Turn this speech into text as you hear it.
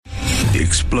The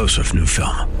explosive new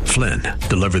film, Flynn,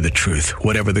 deliver the truth,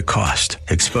 whatever the cost,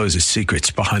 exposes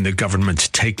secrets behind the government's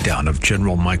takedown of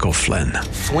General Michael Flynn.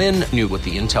 Flynn knew what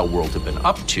the intel world had been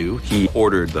up to. He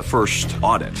ordered the first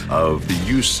audit of the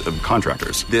use of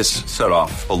contractors. This set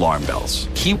off alarm bells.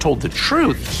 He told the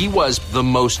truth. He was the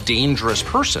most dangerous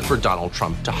person for Donald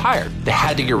Trump to hire. They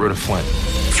had to get rid of Flynn.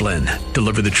 Flynn,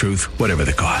 deliver the truth, whatever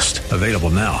the cost. Available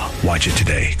now. Watch it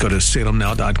today. Go to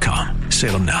salemnow.com.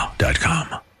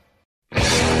 salemnow.com.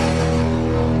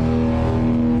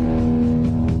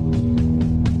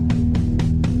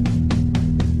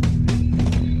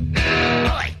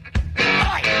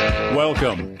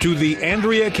 Welcome to the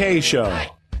Andrea Kaye Show.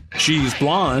 She's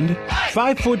blonde,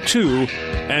 5'2",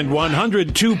 and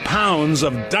 102 pounds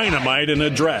of dynamite in a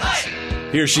dress.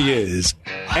 Here she is,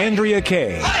 Andrea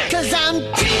Kaye. 'Cause I'm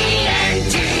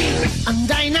TNT, I'm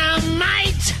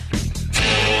dynamite.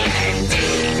 TNT,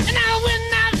 and I'll win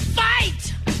that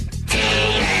fight.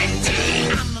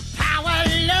 TNT, I'm a power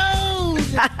load.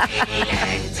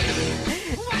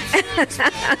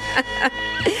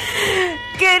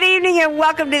 Good evening and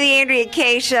welcome to the Andrea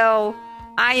Kaye Show.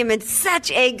 I am in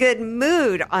such a good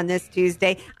mood on this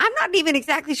Tuesday. I'm not even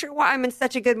exactly sure why I'm in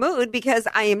such a good mood because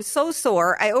I am so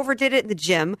sore. I overdid it in the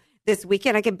gym this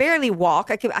weekend. I can barely walk.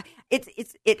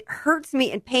 It hurts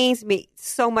me and pains me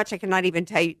so much I cannot even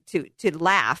tell you to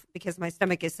laugh because my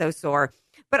stomach is so sore.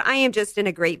 But I am just in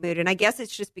a great mood, and I guess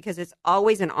it's just because it's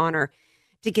always an honor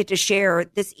to get to share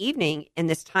this evening and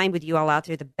this time with you all out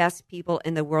there, the best people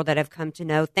in the world that I've come to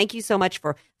know. Thank you so much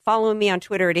for following me on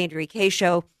Twitter at Andrea Kaye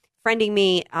Show, friending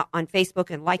me on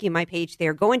Facebook and liking my page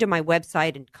there, going to my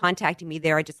website and contacting me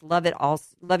there. I just love it all.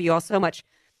 Love you all so much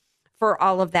for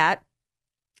all of that.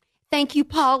 Thank you,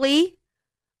 Paulie,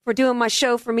 for doing my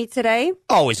show for me today.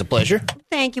 Always a pleasure.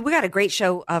 Thank you. We got a great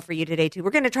show for you today, too.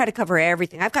 We're going to try to cover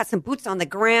everything. I've got some boots on the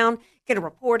ground, going to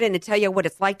report in and tell you what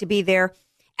it's like to be there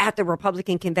at the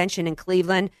Republican convention in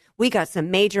Cleveland. We got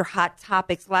some major hot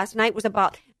topics. Last night was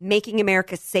about making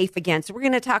America safe again. So we're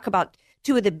going to talk about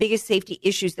two of the biggest safety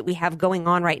issues that we have going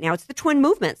on right now. It's the twin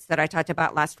movements that I talked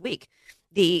about last week.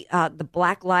 The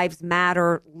Black Lives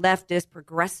Matter leftist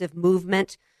progressive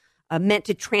movement meant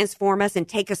to transform us and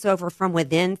take us over from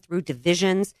within through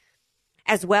divisions,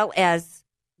 as well as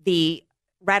the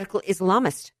radical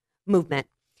Islamist movement.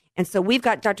 And so we've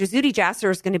got Dr. Zuhdi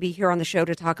Jasser is going to be here on the show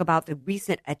to talk about the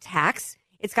recent attacks.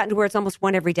 It's gotten to where it's almost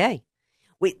one every day.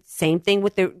 Same thing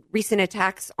with the recent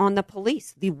attacks on the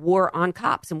police, the war on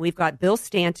cops. And we've got Bill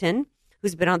Stanton,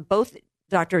 who's been on both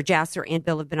Dr. Jasser and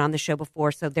Bill have been on the show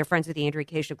before. So they're friends with the Andrea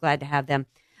Kaye Show. Glad to have them.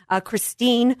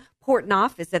 Christine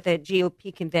Portnoff is at the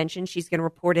GOP convention. She's going to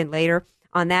report in later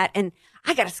on that. And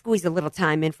I got to squeeze a little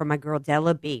time in for my girl,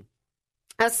 Della B.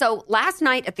 So last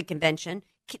night at the convention,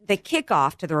 the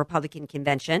kickoff to the Republican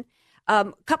convention,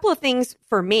 a couple of things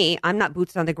for me. I'm not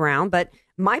boots on the ground, but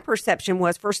my perception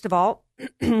was, first of all,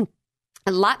 a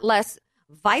lot less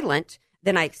violent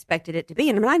than I expected it to be.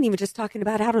 And I'm not even just talking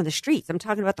about out on the streets. I'm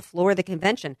talking about the floor of the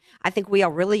convention. I think we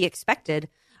all really expected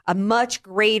a much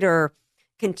greater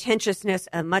contentiousness,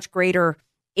 a much greater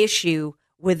issue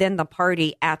within the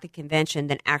party at the convention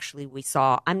than actually we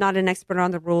saw. I'm not an expert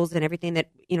on the rules and everything that,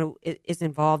 is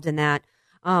involved in that.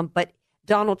 But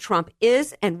Donald Trump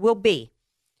is and will be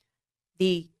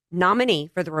the nominee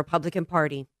for the Republican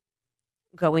Party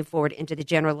going forward into the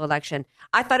general election.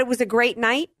 I thought it was a great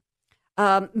night.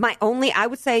 My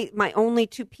only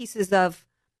two pieces of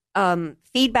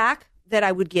feedback that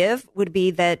I would give would be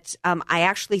that I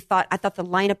thought the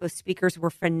lineup of speakers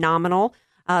were phenomenal.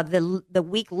 The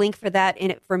weak link for that in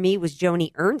it for me was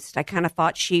Joni Ernst. I kind of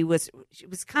thought she was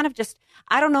kind of just,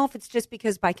 I don't know if it's just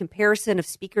because by comparison of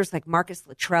speakers like Marcus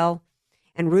Luttrell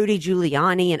and Rudy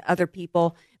Giuliani and other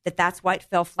people, that's why it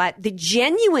fell flat. The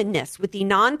genuineness with the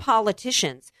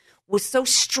non-politicians was so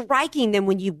striking than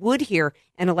when you would hear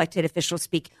an elected official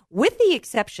speak, with the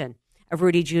exception of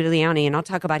Rudy Giuliani, and I'll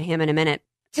talk about him in a minute.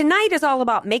 Tonight is all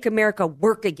about Make America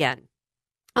Work Again.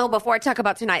 Oh, before I talk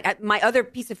about tonight, my other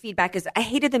piece of feedback is I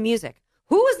hated the music.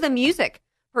 Who was the music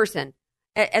person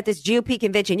at this GOP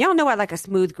convention? Y'all know I like a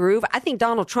smooth groove. I think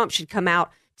Donald Trump should come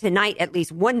out tonight, at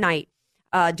least one night,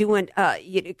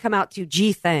 come out to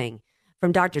G-Thang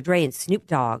from Dr. Dre and Snoop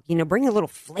Dogg. Bring a little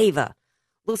flavor, a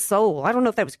little soul. I don't know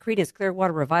if that was Creedence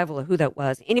Clearwater Revival or who that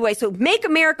was. Anyway, so Make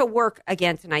America Work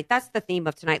Again tonight. That's the theme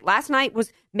of tonight. Last night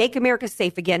was Make America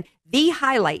Safe Again. The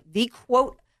highlight, the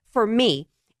quote for me,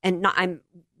 and I'm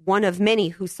one of many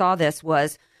who saw this,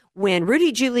 was when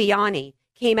Rudy Giuliani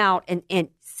came out and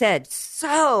said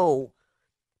so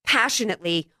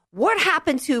passionately, what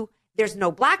happened to there's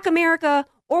no Black America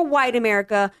or white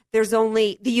America, there's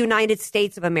only the United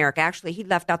States of America. Actually, he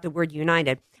left out the word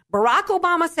united. Barack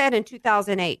Obama said in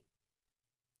 2008,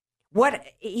 what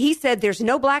he said, there's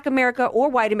no black America or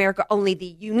white America, only the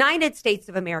United States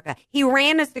of America. He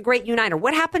ran as the great uniter.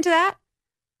 What happened to that?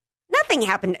 Nothing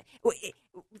happened.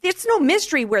 There's no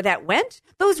mystery where that went.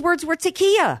 Those words were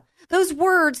tequila. Those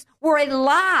words were a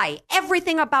lie.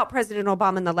 Everything about President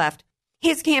Obama and the left,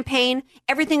 his campaign,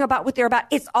 everything about what they're about,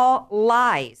 it's all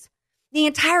lies. The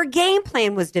entire game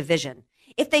plan was division.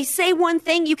 If they say one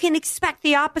thing, you can expect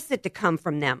the opposite to come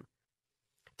from them.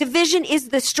 Division is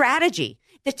the strategy.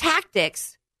 The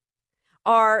tactics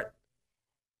are,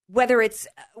 whether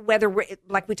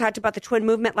like we talked about the twin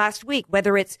movement last week,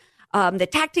 whether it's the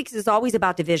tactics is always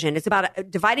about division. It's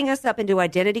about dividing us up into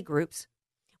identity groups,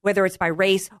 whether it's by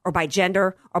race or by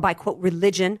gender or by, quote,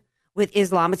 religion with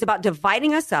Islam. It's about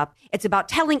dividing us up. It's about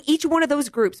telling each one of those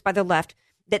groups by the left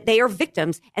that they are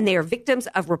victims, and they are victims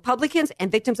of Republicans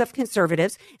and victims of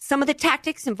conservatives. Some of the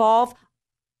tactics involve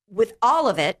with all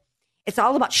of it. It's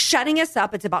all about shutting us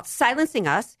up. It's about silencing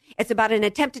us. It's about an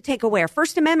attempt to take away our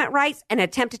First Amendment rights and an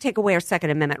attempt to take away our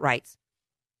Second Amendment rights.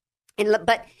 And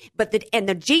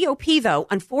the GOP, though,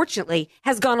 unfortunately,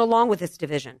 has gone along with this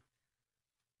division.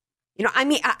 You know,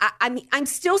 I'm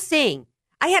still seeing.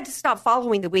 I had to stop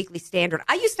following the Weekly Standard.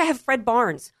 I used to have Fred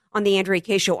Barnes on the Andrea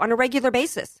Kaye Show on a regular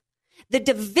basis. The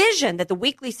division that the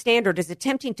Weekly Standard is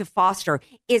attempting to foster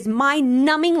is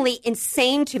mind-numbingly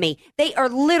insane to me. They are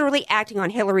literally acting on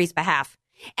Hillary's behalf.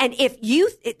 And if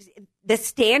the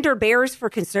standard bearers for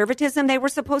conservatism they were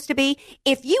supposed to be,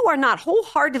 if you are not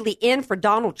wholeheartedly in for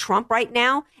Donald Trump right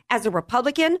now as a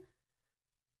Republican,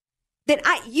 then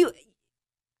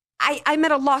I'm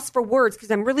at a loss for words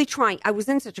because I'm really trying. I was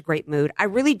in such a great mood. I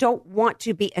really don't want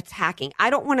to be attacking.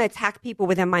 I don't want to attack people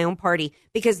within my own party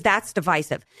because that's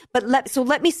divisive. But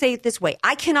let me say it this way.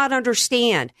 I cannot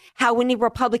understand how any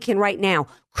Republican right now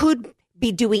could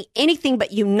be doing anything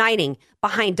but uniting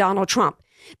behind Donald Trump.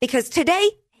 Because today,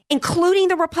 including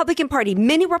the Republican Party,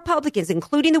 many Republicans,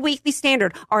 including the Weekly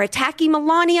Standard, are attacking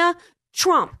Melania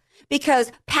Trump,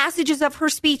 because passages of her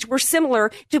speech were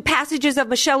similar to passages of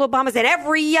Michelle Obama's and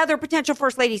every other potential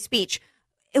First Lady's speech,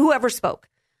 whoever spoke.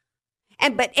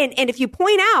 And if you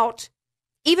point out,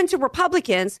 even to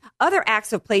Republicans, other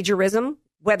acts of plagiarism,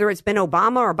 whether it's been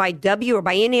Obama or by W or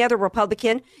by any other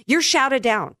Republican, you're shouted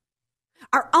down.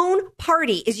 Our own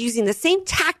party is using the same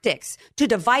tactics to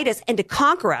divide us and to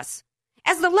conquer us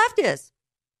as the left is.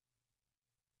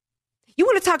 You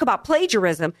want to talk about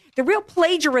plagiarism, the real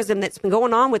plagiarism that's been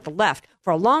going on with the left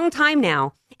for a long time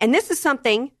now. And this is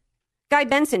something, Guy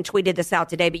Benson tweeted this out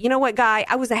today. But you know what, Guy?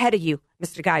 I was ahead of you,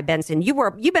 Mr. Guy Benson.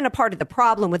 You've been a part of the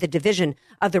problem with the division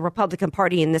of the Republican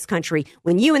Party in this country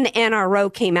when you and the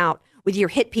NRO came out with your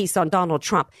hit piece on Donald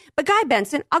Trump. But Guy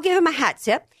Benson, I'll give him a hat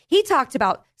tip. He talked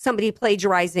about somebody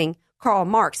plagiarizing Karl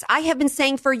Marx. I have been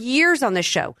saying for years on this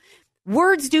show,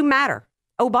 words do matter.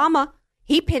 Obama,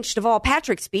 he pinched Deval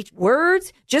Patrick's speech.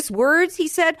 Words, just words, he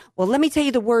said. Well, let me tell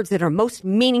you the words that are most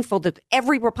meaningful that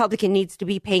every Republican needs to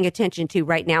be paying attention to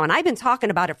right now. And I've been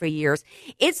talking about it for years.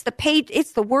 It's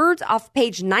the words off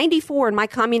page 94 in my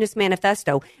Communist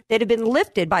Manifesto that have been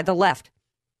lifted by the left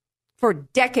for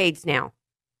decades now.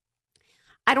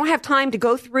 I don't have time to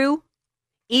go through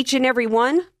each and every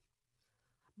one,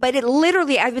 but it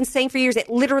literally, I've been saying for years, it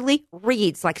literally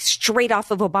reads like straight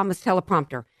off of Obama's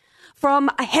teleprompter. From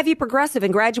a heavy progressive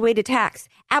and graduated tax,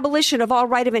 abolition of all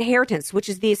right of inheritance, which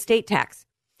is the estate tax,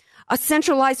 a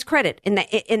centralized credit in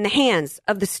the hands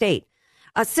of the state,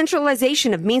 a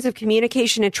centralization of means of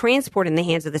communication and transport in the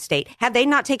hands of the state. Have they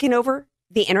not taken over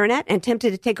the internet and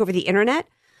attempted to take over the internet?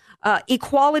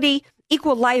 Equality,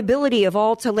 equal liability of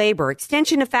all to labor,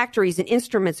 extension of factories and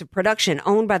instruments of production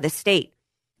owned by the state,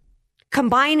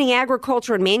 combining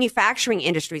agriculture and manufacturing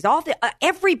industries.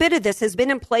 Every bit of this has been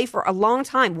in play for a long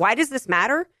time. Why does this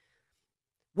matter?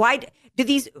 Are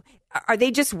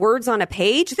they just words on a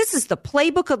page? This is the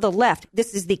playbook of the left.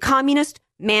 This is the Communist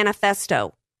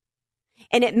Manifesto.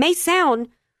 And it may sound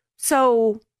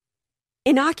so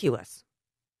innocuous.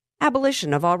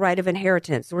 Abolition of all right of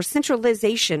inheritance or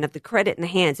centralization of the credit in the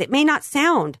hands. It may not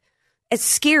sound as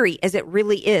scary as it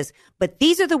really is. But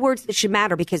these are the words that should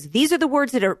matter because these are the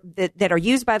words that are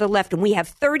used by the left. And we have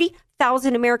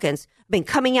 30,000 Americans been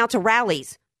coming out to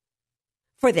rallies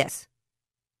for this,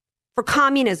 for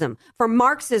communism, for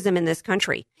Marxism in this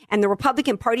country. And the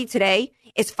Republican Party today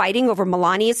is fighting over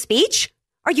Melania's speech?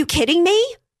 Are you kidding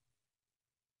me?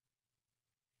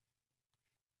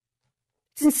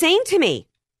 It's insane to me.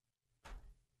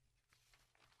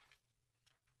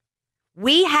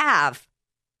 We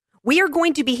are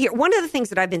going to be here. One of the things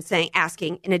that I've been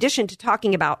asking, in addition to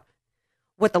talking about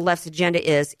what the left's agenda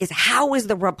is how is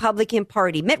the Republican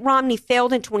Party? Mitt Romney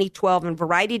failed in 2012 in a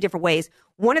variety of different ways.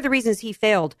 One of the reasons he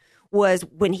failed was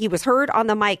when he was heard on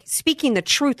the mic speaking the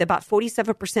truth about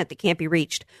 47% that can't be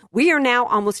reached. We are now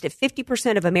almost at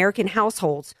 50% of American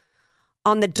households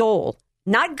on the dole.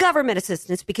 Not government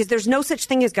assistance, because there's no such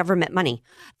thing as government money.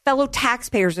 Fellow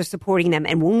taxpayers are supporting them.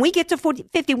 And when we get to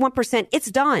 51%,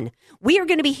 it's done. We are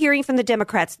going to be hearing from the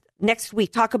Democrats next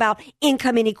week talk about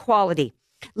income inequality.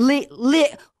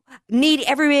 Need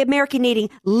every American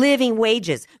needing living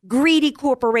wages, greedy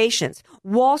corporations,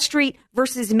 Wall Street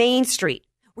versus Main Street.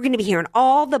 We're going to be hearing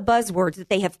all the buzzwords that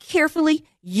they have carefully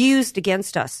used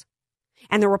against us.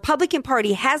 And the Republican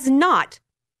Party has not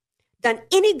done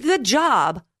any good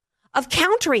job of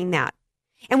countering that.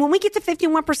 And when we get to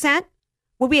 51%,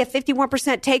 will we have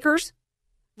 51% takers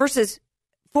versus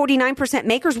 49%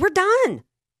 makers? We're done.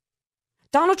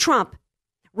 Donald Trump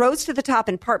rose to the top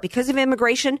in part because of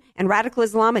immigration and radical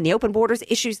Islam and the open borders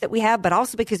issues that we have, but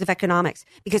also because of economics,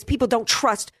 because people don't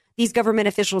trust these government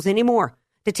officials anymore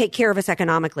to take care of us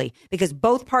economically, because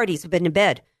both parties have been in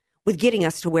bed with getting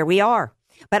us to where we are.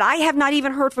 But I have not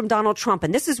even heard from Donald Trump.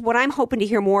 And this is what I'm hoping to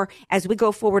hear more as we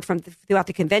go forward throughout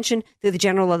the convention, through the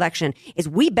general election, is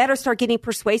we better start getting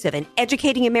persuasive and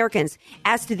educating Americans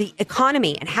as to the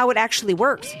economy and how it actually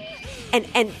works.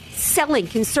 And selling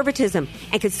conservatism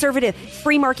and conservative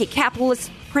free market capitalist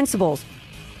principles,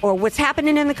 or what's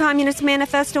happening in the Communist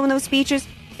Manifesto in those speeches,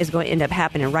 is going to end up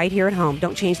happening right here at home.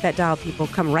 Don't change that dial, people.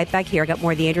 Come right back here. I got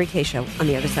more of the Andrea Kaye Show on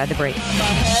the other side of the break.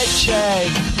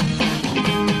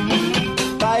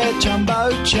 Buy a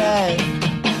jumbo jet.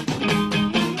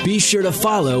 Be sure to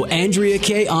follow Andrea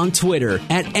Kaye on Twitter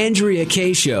at Andrea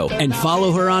Kaye Show, and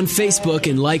follow her on Facebook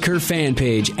and like her fan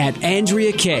page at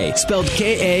Andrea Kaye, spelled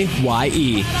Kaye.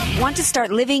 Want to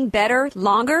start living better,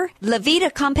 longer?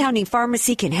 Levita Compounding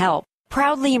Pharmacy can help.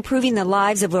 Proudly improving the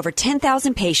lives of over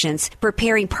 10,000 patients,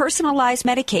 preparing personalized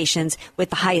medications with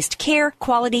the highest care,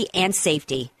 quality, and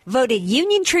safety. Voted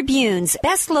Union Tribune's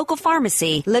best local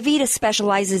pharmacy, Levita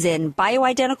specializes in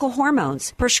bioidentical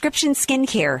hormones, prescription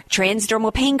skincare,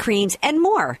 transdermal pain creams, and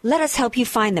more. Let us help you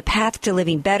find the path to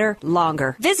living better,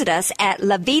 longer. Visit us at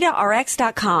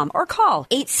LevitaRx.com or call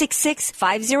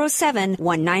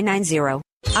 866-507-1990.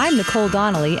 I'm Nicole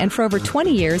Donnelly, and for over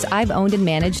 20 years, I've owned and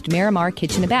managed Miramar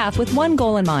Kitchen and Bath with one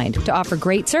goal in mind, to offer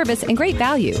great service and great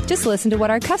value. Just listen to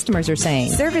what our customers are saying.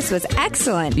 Service was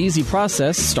excellent. Easy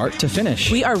process, start to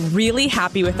finish. We are really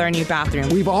happy with our new bathroom.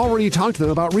 We've already talked to them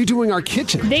about redoing our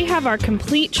kitchen. They have our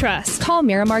complete trust. Call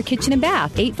Miramar Kitchen and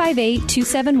Bath,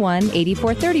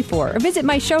 858-271-8434, or visit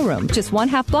my showroom, just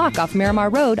 1/2 block off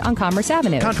Miramar Road on Commerce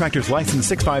Avenue. Contractors license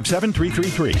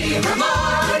 657-333.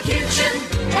 Miramar Kitchen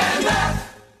and Bath.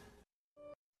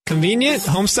 Convenient,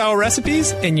 home-style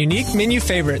recipes, and unique menu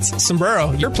favorites.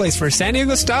 Sombrero, your place for San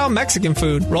Diego-style Mexican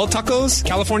food. Roll tacos,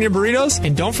 California burritos,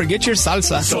 and don't forget your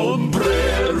salsa.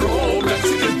 Sombrero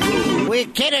Mexican food. We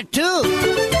get it, too.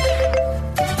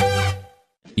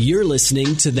 You're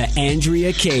listening to The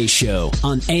Andrea Kaye Show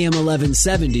on AM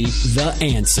 1170, The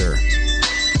Answer.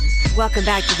 Welcome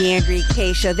back to The Andrea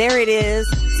Kaye Show. There it is.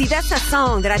 See, that's a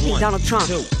song that I think Donald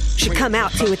Trump should come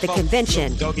out to at the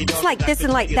convention. It's like this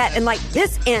and like that and like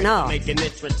this and go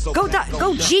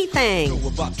G thing,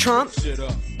 Trump.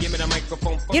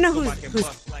 You know who's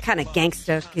kind of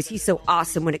gangster because he's so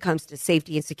awesome when it comes to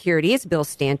safety and security? It's Bill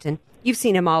Stanton. You've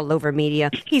seen him all over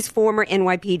media. He's former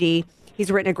NYPD.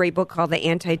 He's written a great book called The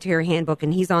Anti-Terror Handbook,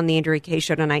 and he's on the Andrea Kaye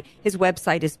Show tonight. His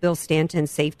website is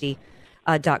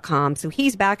BillStantonSafety.com. So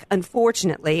he's back,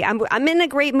 unfortunately. I'm in a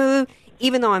great mood,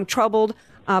 even though I'm troubled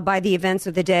by the events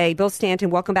of the day. Bill Stanton,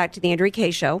 welcome back to the Andrea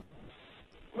Kaye Show.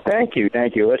 Thank you.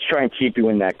 Let's try and keep you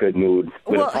in that good mood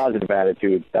with a positive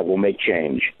attitude that will make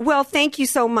change. Well, thank you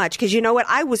so much, because you know what?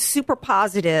 I was super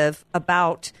positive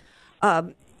about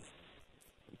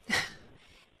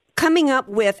coming up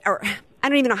with, or I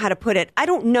don't even know how to put it. I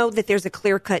don't know that there's a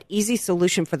clear-cut, easy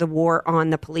solution for the war on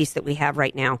the police that we have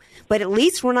right now. But at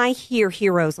least when I hear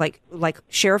heroes like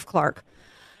Sheriff Clark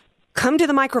come to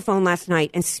the microphone last night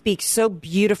and speak so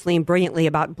beautifully and brilliantly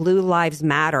about Blue Lives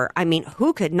Matter. I mean,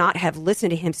 who could not have listened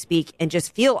to him speak and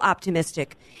just feel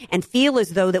optimistic and feel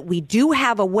as though that we do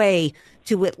have a way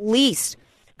to at least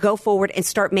go forward and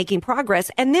start making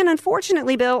progress. And then,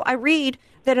 unfortunately, Bill, I read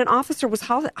that an officer was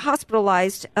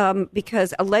hospitalized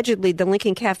because allegedly the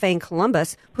Lincoln Cafe in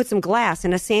Columbus put some glass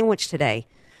in a sandwich today.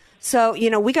 So, you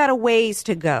know, we got a ways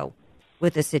to go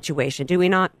with this situation, do we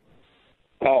not?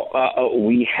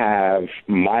 We have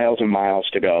miles and miles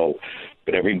to go,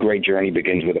 but every great journey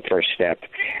begins with a first step.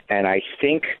 And I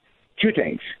think two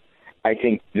things. I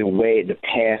think the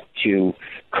path to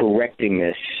correcting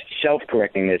this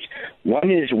self-correcting this.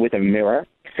 One is with a mirror,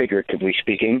 figuratively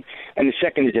speaking, and the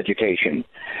second is education.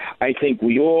 I think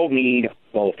we all need,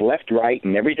 both left, right,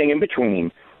 and everything in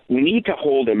between, we need to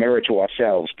hold a mirror to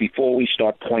ourselves before we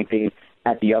start pointing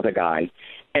at the other guy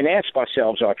and ask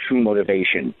ourselves our true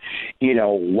motivation. You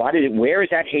know, where is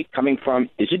that hate coming from?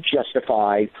 Is it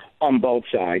justified on both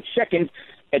sides? Second,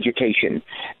 education.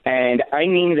 And I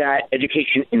mean that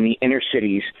education in the inner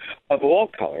cities of all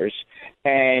colors,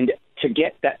 and to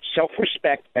get that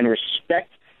self-respect and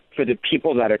respect for the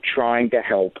people that are trying to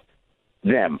help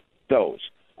them, those.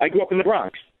 I grew up in the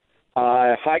Bronx,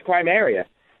 high crime area,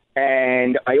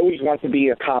 and I always wanted to be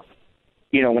a cop,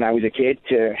 you know, when I was a kid,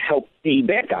 to help the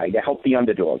bad guy, to help the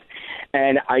underdog.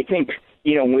 And I think,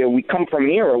 you know, where we come from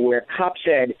an era where cops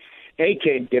said, hey,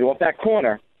 kid, get off that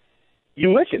corner,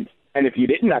 you listened. And if you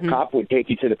didn't, that cop would take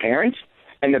you to the parents,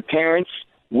 and the parents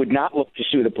would not look to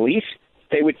sue the police.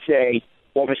 They would say,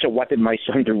 officer, what did my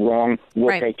son do wrong?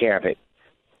 We'll take care of it.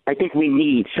 I think we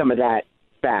need some of that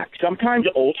back. Sometimes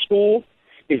old school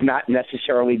is not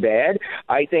necessarily bad.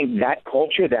 I think that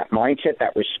culture, that mindset,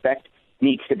 that respect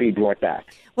needs to be brought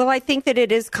back. Well, I think that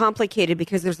it is complicated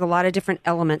because there's a lot of different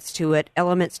elements to it,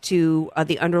 elements to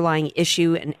the underlying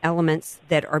issue and elements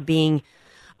that are being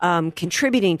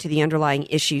contributing to the underlying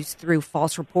issues through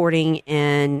false reporting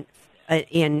and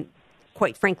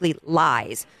quite frankly,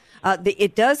 lies.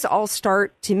 It does all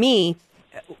start, to me,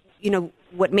 you know,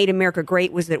 what made America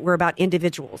great was that we're about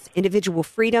individual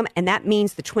freedom, and that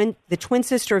means the twin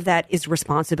sister of that is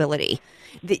responsibility.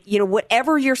 You know,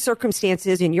 whatever your circumstance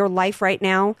is in your life right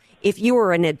now, if you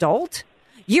are an adult,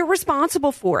 you're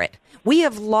responsible for it. We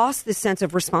have lost the sense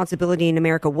of responsibility in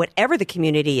America, whatever the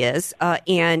community is,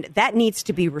 and that needs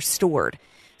to be restored.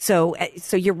 So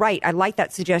you're right. I like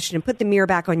that suggestion. Put the mirror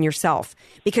back on yourself,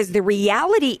 because the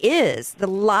reality is the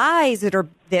lies that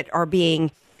are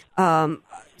being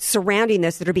surrounding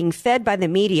this, that are being fed by the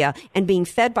media and being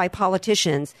fed by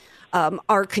politicians,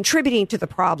 are contributing to the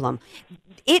problem.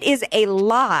 It is a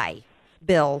lie,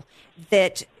 Bill,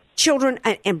 that children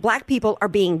and black people are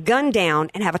being gunned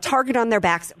down and have a target on their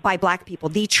backs by black people.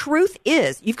 The truth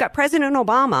is, you've got President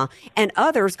Obama and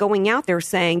others going out there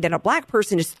saying that a black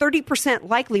person is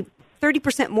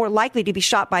 30% more likely to be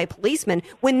shot by a policeman,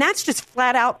 when that's just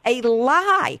flat out a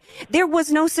lie. There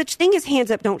was no such thing as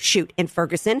hands up, don't shoot in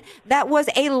Ferguson. That was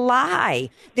a lie.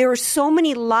 There are so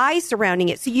many lies surrounding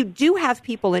it. So you do have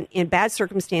people in bad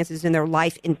circumstances in their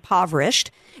life, impoverished.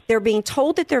 They're being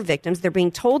told that they're victims. They're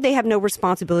being told they have no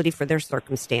responsibility for their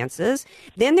circumstances.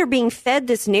 Then they're being fed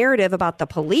this narrative about the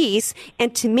police.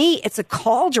 And to me, it's a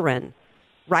cauldron,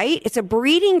 right? It's a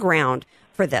breeding ground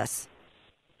for this.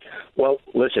 Well,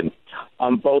 listen,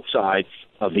 on both sides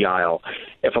of the aisle,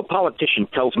 if a politician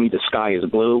tells me the sky is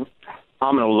blue,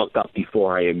 I'm going to look up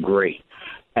before I agree.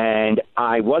 And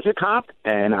I was a cop,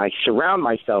 and I surround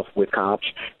myself with cops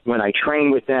when I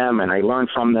train with them, and I learn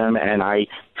from them, and I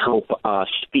help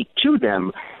speak to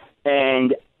them.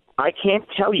 And I can't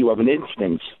tell you of an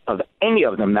instance of any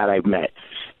of them that I've met.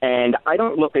 And I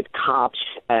don't look at cops,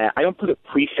 I don't put a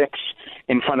prefix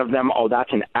in front of them, oh,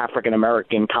 that's an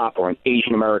African-American cop or an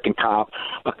Asian-American cop.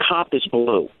 A cop is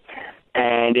blue.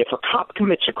 And if a cop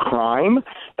commits a crime,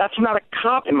 that's not a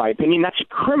cop, in my opinion. That's a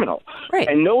criminal. Right.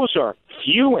 And those are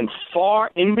few and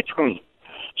far in between.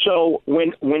 So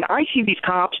when I see these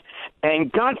cops,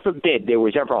 and God forbid there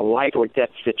was ever a life or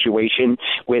death situation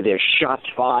where there's shots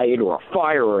fired or a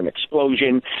fire or an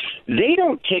explosion, they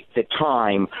don't take the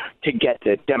time to get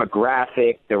the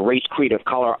demographic, the race, creed, of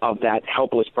color of that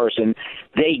helpless person.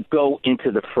 They go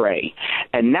into the fray.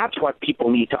 And that's what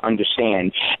people need to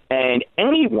understand. And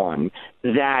anyone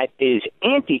that is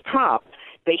anti-cop,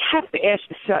 they have to ask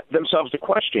themselves the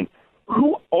question,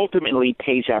 who ultimately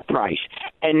pays that price?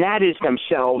 And that is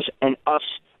themselves and us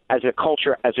as a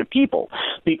culture, as a people.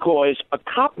 Because a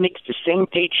cop makes the same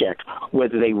paycheck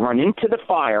whether they run into the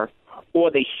fire or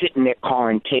they sit in their car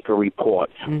and take a report.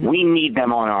 Mm-hmm. We need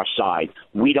them on our side.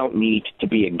 We don't need to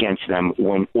be against them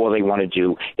when all they want to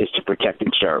do is to protect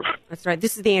and serve. That's right.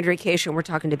 This is the Andrea Kaye Show. We're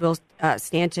talking to Bill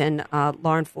Stanton,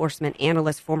 law enforcement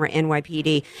analyst, former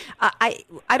NYPD.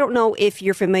 I don't know if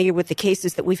you're familiar with the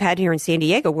cases that we've had here in San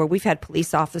Diego, where we've had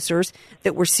police officers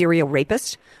that were serial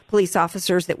rapists, police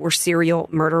officers that were serial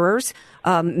murderers.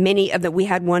 Many of them, we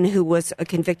had one who was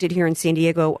convicted here in San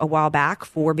Diego a while back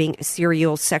for being a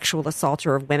serial sexual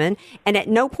assaulter of women. And at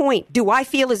no point do I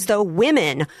feel as though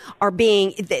women are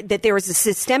being, that there is a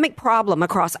systemic problem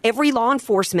across every law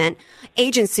enforcement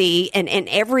agency and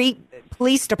every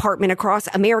police department across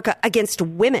America against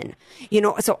women. You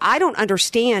know, so I don't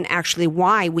understand actually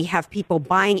why we have people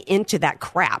buying into that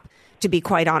crap. to be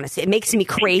quite honest. It makes me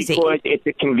crazy. Because it's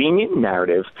a convenient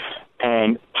narrative,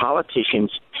 and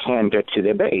politicians pander to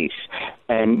their base.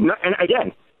 And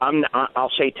again,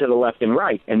 I'll say to the left and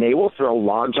right, and they will throw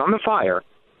logs on the fire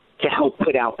to help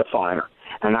put out the fire.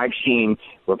 And I've seen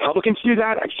Republicans do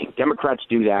that. I've seen Democrats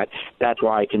do that. That's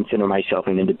why I consider myself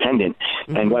an independent.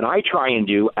 Mm-hmm. And what I try and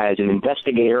do as an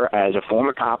investigator, as a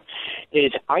former cop,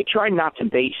 is I try not to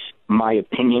base my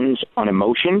opinions on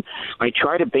emotion. I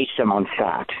try to base them on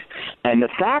facts. And the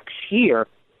facts here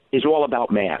is all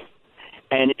about math.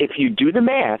 And if you do the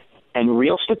math and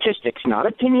real statistics, not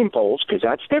opinion polls, because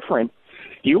that's different,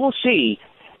 you will see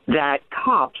that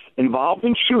cops involved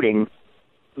in shooting,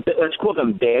 let's call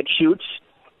them bad shoots,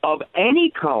 of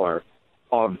any color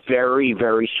are very,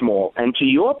 very small. And to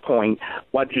your point,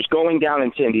 what is going down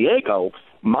in San Diego,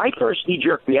 my first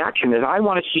knee-jerk reaction is I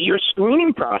want to see your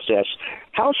screening process.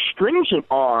 How stringent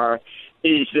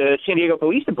is the San Diego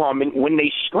Police Department when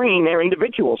they screen their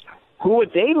individuals? Who are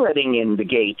they letting in the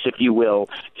gates, if you will,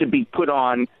 to be put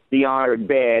on the honored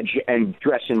badge and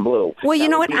dress in blue? Well, you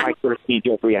know what? My first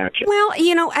knee-jerk reaction. Well,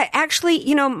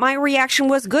 actually, my reaction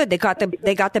was good. They got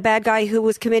the bad guy who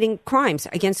was committing crimes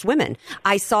against women.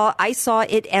 I saw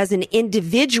it as an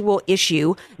individual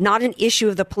issue, not an issue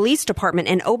of the police department.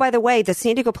 And oh, by the way, the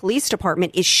San Diego Police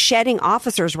Department is shedding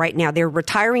officers right now. They're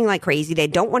retiring like crazy. They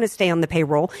don't want to stay on the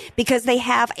payroll because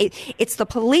it's the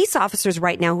police officers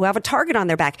right now who have a target on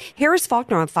their back. Harris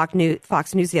Faulkner on Fox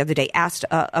News the other day asked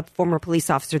a former police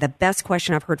officer the best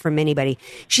question I've heard from anybody.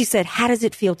 She said, how does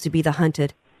it feel to be the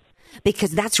hunted?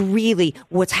 Because that's really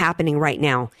what's happening right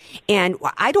now. And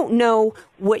I don't know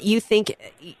what you think,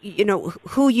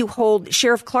 who you hold.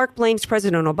 Sheriff Clark blames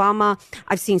President Obama.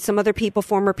 I've seen some other people,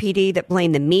 former PD, that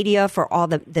blame the media for all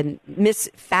the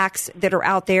misfacts that are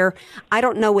out there. I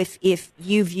don't know if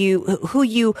you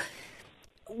view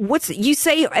you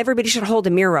say everybody should hold a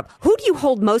mirror up. Who do you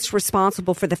hold most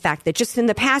responsible for the fact that just in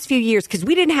the past few years, because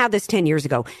we didn't have this 10 years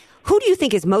ago, who do you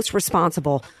think is most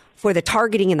responsible for the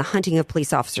targeting and the hunting of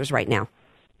police officers right now?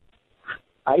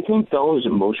 I think those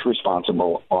most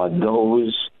responsible are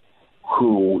those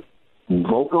who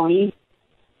vocally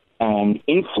and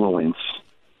influence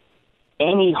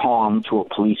any harm to a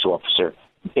police officer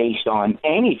based on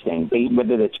anything,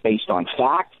 whether it's based on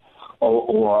fact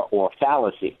or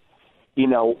fallacy.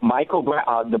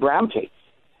 The Brown case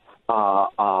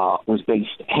was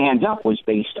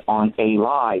based on a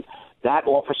lie. That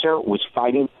officer was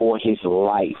fighting for his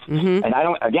life. Mm-hmm. And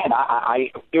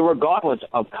I irregardless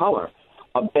of color,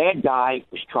 a bad guy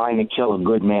was trying to kill a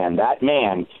good man. That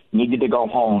man needed to go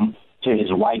home to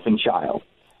his wife and child.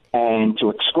 And to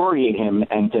excoriate him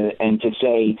and to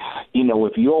say,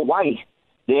 if you're white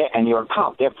and you're a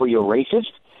cop, therefore you're racist,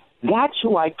 that's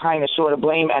who I kind of sort of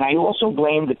blame, and I also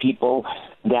blame the people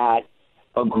that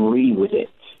agree with it.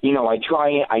 I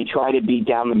try to be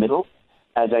down the middle,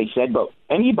 as I said, but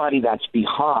anybody that's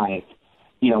behind,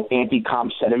 anti-cop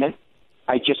sentiment,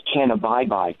 I just can't abide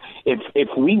by. If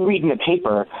we read in the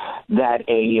paper that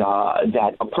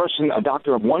a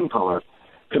doctor of one color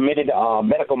committed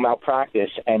medical malpractice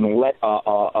and let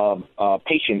a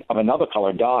patient of another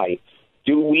color die,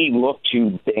 do we look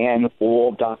to ban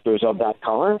all doctors of that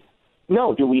color?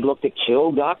 No. Do we look to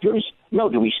kill doctors? No.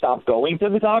 Do we stop going to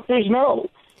the doctors? No.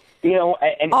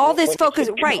 And all this focus,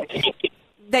 right?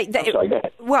 I'm sorry, go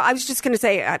ahead. Well, I was just going to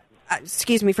say,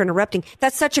 excuse me for interrupting.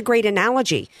 That's such a great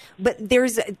analogy. But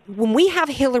when we have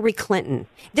Hillary Clinton,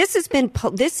 this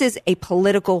is a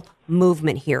political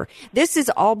movement here. This is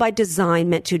all by design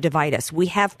meant to divide us. We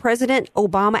have President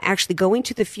Obama actually going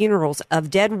to the funerals of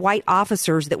dead white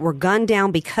officers that were gunned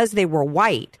down because they were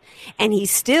white. And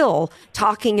he's still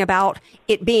talking about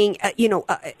it being,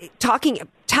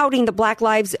 touting the Black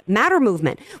Lives Matter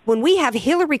movement. When we have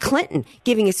Hillary Clinton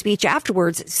giving a speech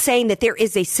afterwards saying that there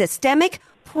is a systemic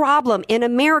problem in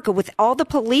America with all the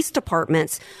police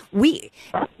departments,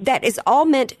 that is all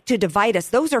meant to divide us.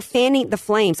 Those are fanning the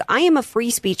flames. I am a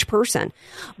free speech person,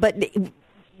 but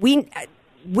you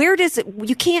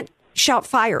can't shout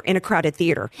fire in a crowded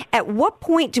theater. At what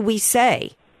point do we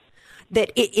say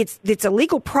that it's a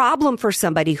legal problem for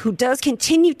somebody who does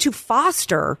continue to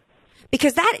foster?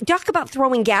 Because talk about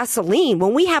throwing gasoline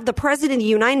when we have the president of the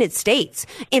United States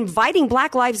inviting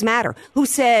Black Lives Matter, who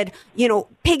said,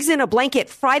 pigs in a blanket,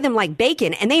 fry them like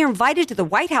bacon, and they are invited to the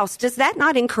White House. Does that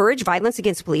not encourage violence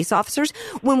against police officers?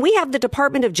 When we have the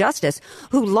Department of Justice,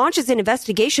 who launches an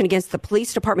investigation against the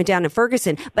police department down in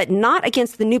Ferguson, but not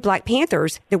against the new Black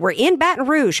Panthers that were in Baton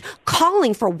Rouge,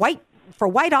 calling for white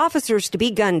officers to be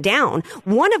gunned down,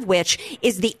 one of which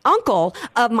is the uncle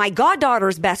of my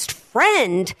goddaughter's best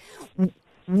friend.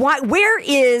 Where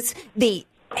is the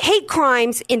hate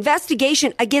crimes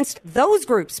investigation against those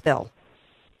groups, Bill?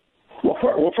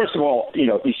 Well, first of all,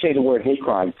 you say the word hate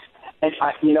crime. And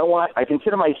you know what? I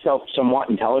consider myself somewhat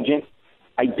intelligent.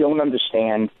 I don't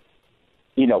understand,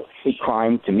 hate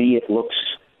crime. To me, it looks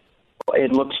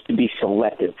to be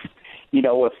selective.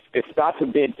 If God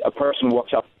forbid person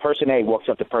A walks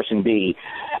up to person B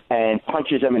and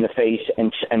punches them in the face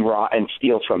and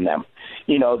steals from them,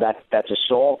 that's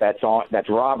assault, that's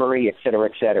robbery, et cetera,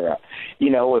 et cetera.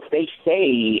 If they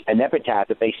say an epitaph,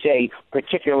 if they say a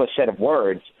particular set of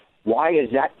words, why is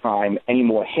that crime any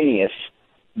more heinous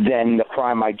than the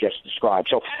crime I just described?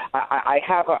 So I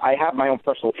have my own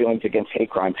personal feelings against hate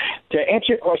crime. To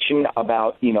answer your question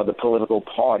about the political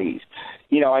parties,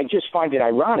 I just find it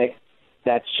ironic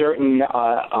that certain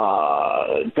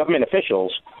government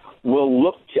officials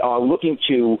are looking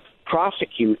to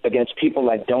prosecute against people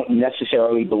that don't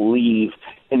necessarily believe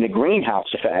in the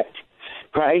greenhouse effect,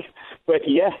 right? But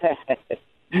yet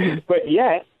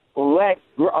let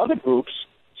other groups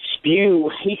spew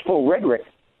hateful rhetoric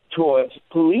towards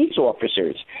police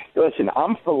officers. Listen,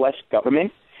 I'm for less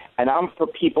government, and I'm for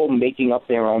people making up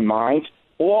their own minds.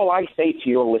 All I say to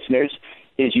your listeners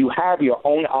is you have your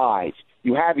own eyes.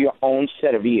 You have your own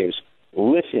set of ears.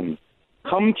 Listen.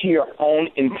 Come to your own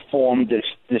informed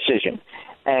decision.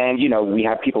 And, we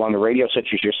have people on the radio such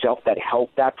as yourself that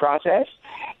help that process.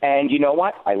 And you know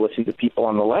what? I listen to people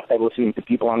on the left. I listen to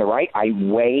people on the right. I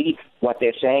weigh what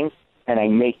they're saying, and I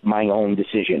make my own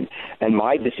decision. And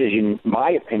my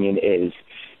opinion is,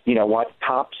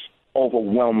 cops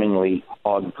overwhelmingly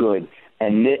are good.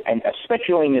 And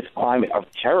especially in this climate of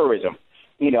terrorism,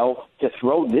 to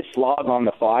throw this log on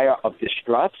the fire of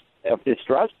distrust,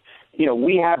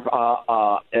 we have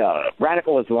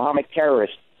radical Islamic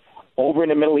terrorists over in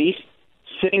the Middle East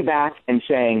sitting back and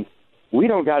saying, we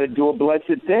don't got to do a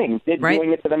blessed thing. They're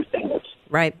doing it to themselves.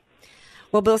 Right.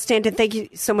 Well, Bill Stanton, thank you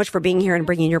so much for being here and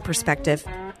bringing your perspective.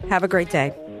 Have a great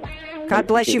day. God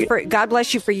bless you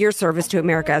for your service to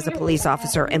America as a police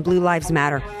officer, and Blue Lives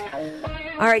Matter.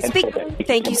 All right.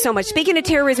 Thank you so much. Speaking of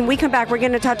terrorism, we come back. We're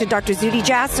going to talk to Dr. Zuhdi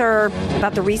Jasser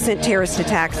about the recent terrorist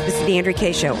attacks. This is the Andrea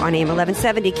Kaye Show on AM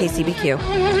 1170 KCBQ.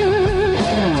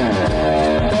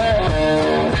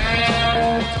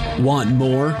 Want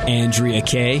more Andrea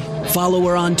Kaye? Follow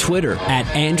her on Twitter at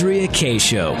Andrea Kaye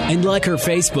Show and like her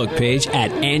Facebook page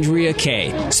at Andrea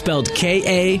Kaye, spelled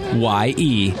Kaye.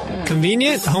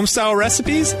 Convenient, home-style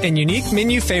recipes and unique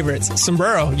menu favorites.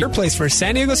 Sombrero, your place for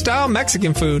San Diego-style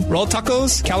Mexican food. Roll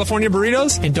tacos, California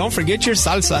burritos, and don't forget your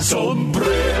salsa.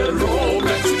 Sombrero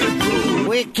Mexican food.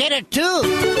 We get it too.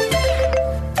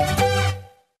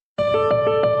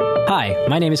 Hi,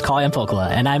 my name is Kalyan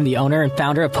Pokala, and I'm the owner and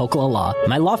founder of Pokala Law.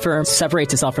 My law firm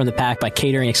separates itself from the pack by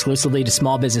catering exclusively to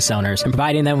small business owners and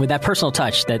providing them with that personal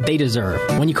touch that they deserve.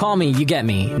 When you call me, you get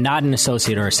me, not an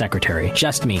associate or a secretary,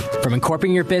 just me. From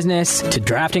incorporating your business to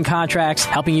drafting contracts,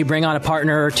 helping you bring on a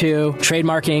partner or two,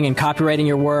 trademarking and copywriting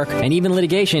your work, and even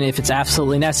litigation if it's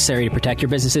absolutely necessary to protect your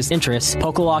business's interests,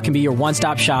 Pokala Law can be your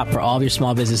one-stop shop for all of your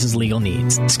small business's legal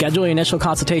needs. Schedule your initial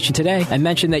consultation today and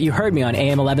mention that you heard me on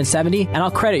AM 1170, and I'll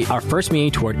credit our first meeting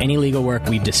toward any legal work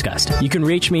we've discussed. You can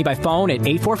reach me by phone at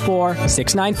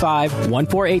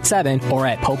 844-695-1487 or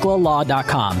at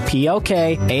pokalalaw.com,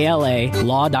 P-O-K-A-L-A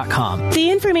law.com. The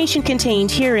information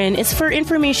contained herein is for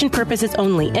information purposes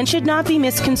only and should not be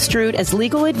misconstrued as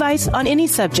legal advice on any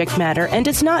subject matter and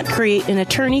does not create an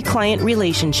attorney-client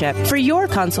relationship. For your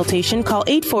consultation, call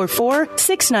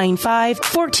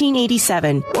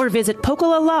 844-695-1487 or visit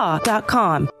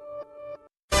pokalalaw.com.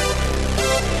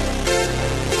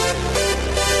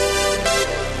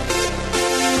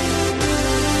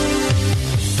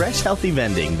 Fresh Healthy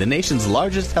Vending, the nation's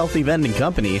largest healthy vending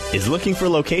company, is looking for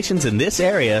locations in this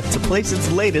area to place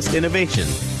its latest innovation.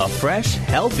 A fresh,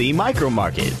 healthy micro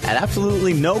market at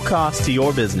absolutely no cost to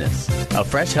your business. A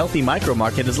fresh, healthy micro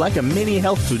market is like a mini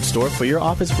health food store for your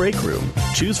office break room.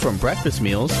 Choose from breakfast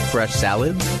meals, fresh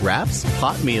salads, wraps,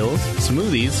 hot meals,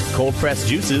 smoothies, cold-pressed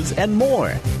juices, and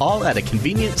more. All at a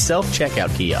convenient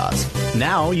self-checkout kiosk.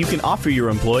 Now you can offer your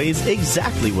employees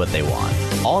exactly what they want.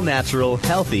 All natural,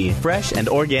 healthy, fresh, and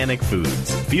organic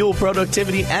foods. Fuel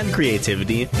productivity and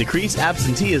creativity, decrease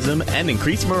absenteeism, and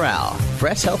increase morale.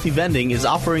 Fresh Healthy Vending is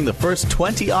offering the first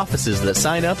 20 offices that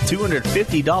sign up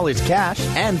 $250 cash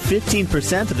and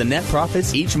 15% of the net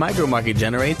profits each micromarket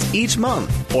generates each month.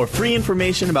 For free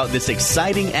information about this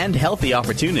exciting and healthy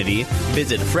opportunity,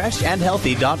 visit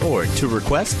freshandhealthy.org to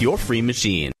request your free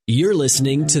machine. You're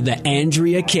listening to The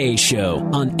Andrea Kaye Show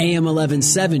on AM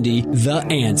 1170, The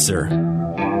Answer.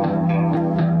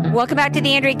 Welcome back to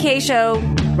the Andrea Kaye Show.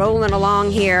 Rolling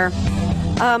along here.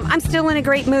 I'm still in a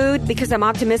great mood because I'm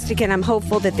optimistic and I'm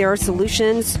hopeful that there are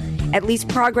solutions, at least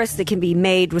progress that can be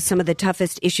made with some of the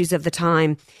toughest issues of the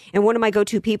time. And one of my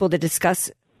go-to people to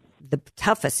discuss the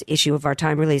toughest issue of our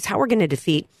time really is how we're going to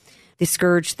defeat the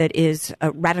scourge that is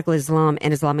radical Islam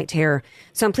and Islamic terror.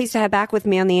 So I'm pleased to have back with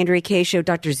me on the Andrea Kaye Show,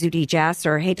 Dr. Zuhdi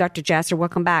Jasser. Hey, Dr. Jasser,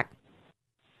 welcome back.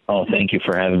 Oh, thank you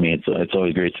for having me. It's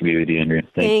always great to be with you, Andrea.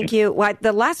 Thank you. Well,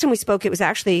 the last time we spoke, it was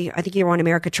actually, I think you were on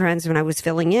America Trends when I was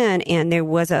filling in, and there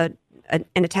was an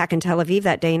attack in Tel Aviv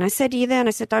that day. And I said to you then,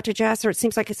 I said, Dr. Jasser, it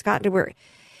seems like it's gotten to where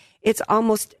it's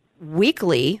almost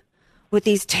weekly with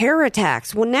these terror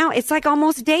attacks. Well, now it's like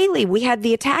almost daily. We had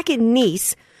the attack in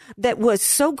Nice that was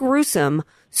so gruesome,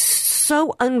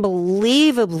 so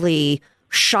unbelievably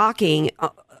shocking.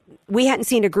 We hadn't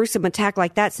seen a gruesome attack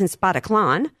like that since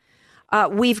Bataclan.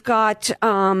 We've got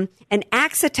an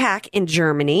axe attack in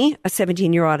Germany, a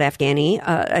 17-year-old Afghani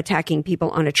attacking people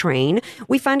on a train.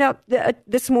 We found out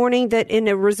this morning that in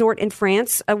a resort in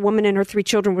France, a woman and her 3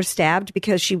 children were stabbed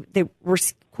because they were,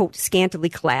 quote, scantily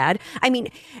clad. I mean,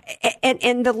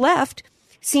 and the left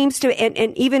seems to,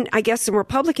 and even, I guess, some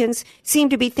Republicans seem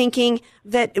to be thinking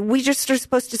that we just are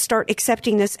supposed to start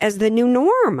accepting this as the new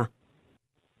norm.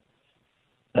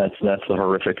 That's the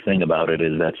horrific thing about it,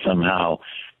 is that somehow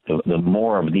the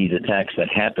more of these attacks that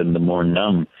happen, the more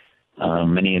numb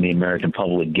many of the American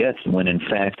public gets, when in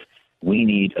fact we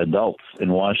need adults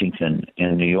in Washington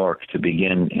and New York to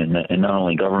begin, in not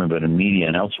only government but in media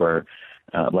and elsewhere,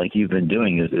 like you've been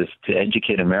doing, is to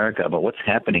educate America about what's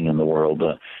happening in the world.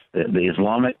 The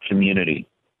Islamic community,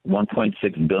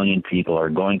 1.6 billion people, are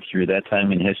going through that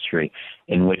time in history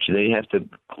in which they have to,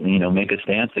 make a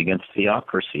stance against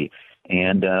theocracy.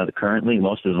 And currently,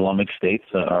 most Islamic states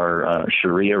are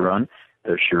Sharia-run.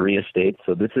 They're Sharia states.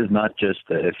 So this is not just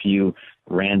a few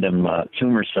random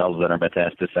tumor cells that are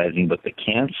metastasizing, but the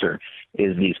cancer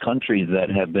is these countries that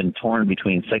have been torn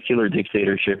between secular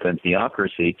dictatorship and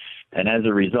theocracy. And as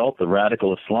a result, the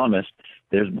radical Islamists,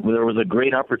 there was a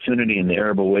great opportunity in the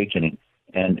Arab awakening.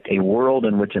 And a world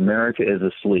in which America is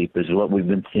asleep is what we've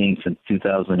been seeing since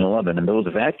 2011. And those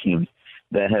vacuums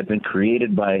that have been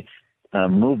created by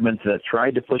movements that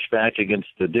tried to push back against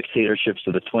the dictatorships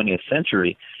of the 20th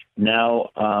century now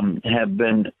have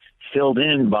been filled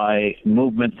in by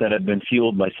movements that have been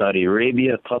fueled by Saudi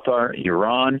Arabia, Qatar,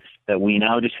 Iran, that we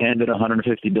now just handed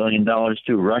 $150 billion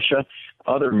to, Russia.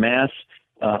 Other mass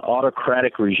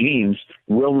autocratic regimes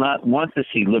will not want to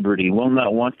see liberty, will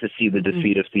not want to see the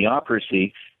defeat of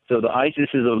theocracy. So the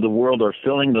ISISes of the world are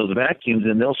filling those vacuums,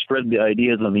 and they'll spread the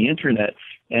ideas on the internet.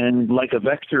 And like a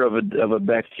vector of a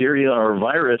bacteria or a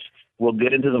virus, will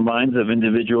get into the minds of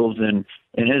individuals in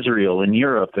Israel, in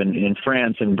Europe, and in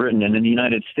France, and Britain, and in the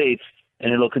United States.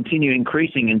 And it'll continue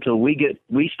increasing until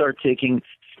we start taking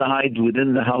sides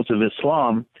within the House of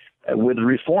Islam with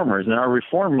reformers. And our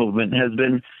reform movement has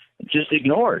been just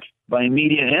ignored by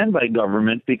media and by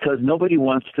government because nobody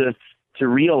wants to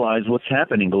realize what's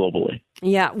happening globally.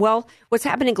 Yeah, well, what's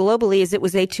happening globally is it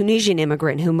was a Tunisian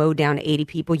immigrant who mowed down 80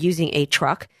 people using a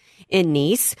truck in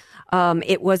Nice.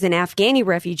 It was an Afghani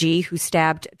refugee who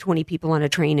stabbed 20 people on a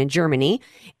train in Germany.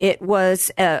 It was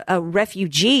a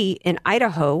refugee in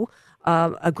Idaho,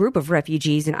 a group of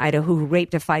refugees in Idaho who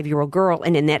raped a 5-year-old girl.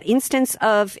 And in that instance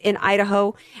in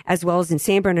Idaho, as well as in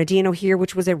San Bernardino here,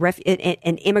 which was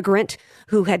an immigrant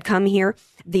who had come here,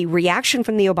 the reaction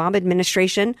from the Obama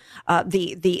administration,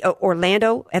 the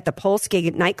Orlando at the Pulse gay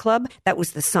nightclub, that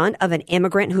was the son of an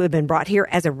immigrant who had been brought here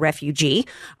as a refugee.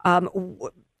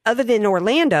 Other than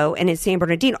Orlando and in San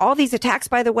Bernardino, all these attacks,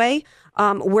 by the way,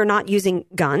 we're not using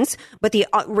guns. But the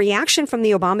reaction from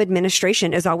the Obama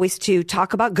administration is always to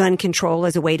talk about gun control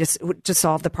as a way to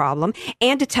solve the problem,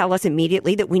 and to tell us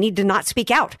immediately that we need to not speak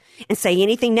out and say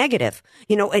anything negative,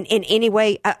 in any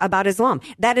way about Islam.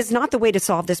 That is not the way to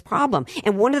solve this problem.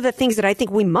 And one of the things that I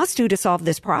think we must do to solve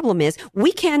this problem is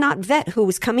we cannot vet who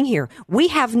is coming here. We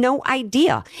have no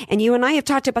idea. And you and I have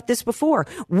talked about this before.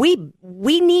 We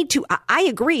need to, I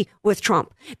agree with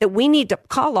Trump that we need to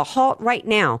call a halt right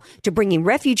now to bringing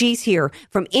refugees here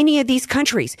from any of these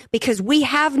countries, because we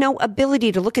have no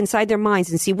ability to look inside their minds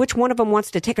and see which one of them wants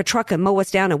to take a truck and mow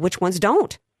us down and which ones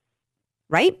don't.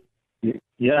 Right?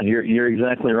 Yeah, you're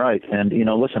exactly right. And,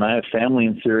 listen, I have family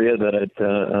in Syria that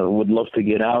I would love to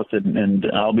get out, and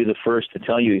I'll be the first to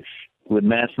tell you, with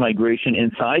mass migration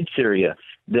inside Syria,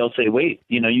 they'll say, wait,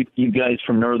 you guys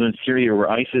from northern Syria where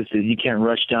ISIS is, you can't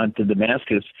rush down to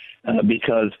Damascus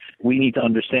because we need to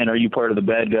understand, are you part of the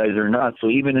bad guys or not? So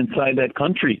even inside that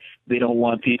country, they don't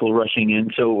want people rushing in.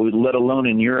 So let alone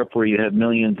in Europe where you have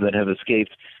millions that have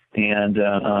escaped. And,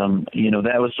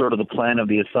 that was sort of the plan of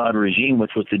the Assad regime,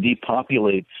 which was to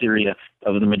depopulate Syria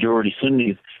of the majority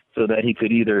Sunnis, so that he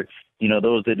could either,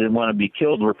 those that didn't want to be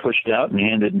killed were pushed out and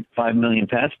handed 5 million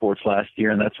passports last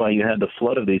year, and that's why you had the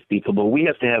flood of these people. But we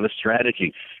have to have a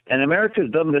strategy. And America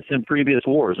has done this in previous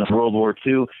wars, in World War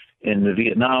II, in the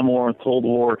Vietnam War, Cold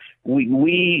War.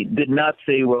 We did not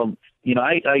say, well,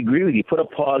 I agree with you, put a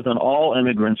pause on all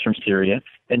immigrants from Syria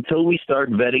until we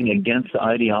start vetting against the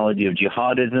ideology of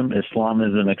jihadism,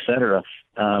 Islamism, etc.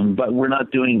 But we're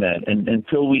not doing that. And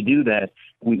until we do that,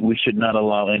 we should not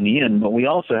allow any in. But we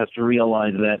also have to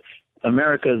realize that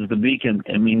America is the beacon.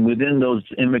 I mean, within those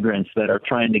immigrants that are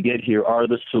trying to get here are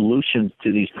the solutions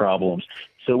to these problems.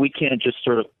 So we can't just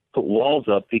sort of put walls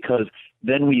up, because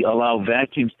then we allow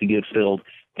vacuums to get filled.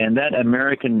 And that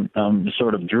American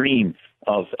sort of dream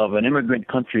of an immigrant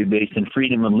country based in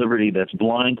freedom and liberty that's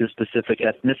blind to specific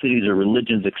ethnicities or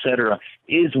religions, etc.,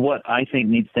 is what I think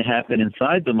needs to happen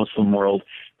inside the Muslim world.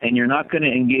 And you're not going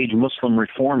to engage Muslim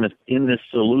reformists in this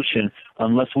solution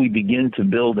unless we begin to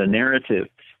build a narrative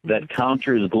that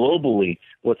counters globally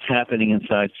what's happening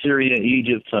inside Syria,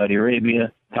 Egypt, Saudi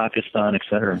Arabia, Pakistan,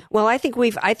 etc. Well, I think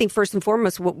first and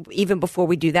foremost, even before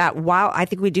we do that, I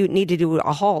think we do need to do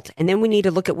a halt, and then we need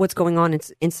to look at what's going on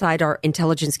inside our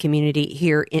intelligence community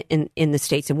here in the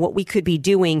States, and what we could be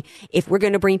doing if we're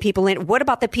going to bring people in. What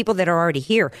about the people that are already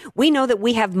here? We know that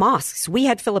we have mosques. We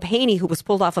had Philip Haney, who was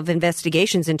pulled off of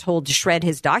investigations and told to shred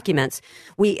his documents.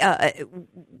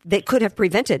 That could have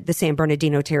prevented the San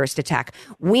Bernardino terrorist attack.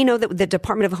 We know that the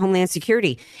Department of Homeland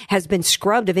Security has been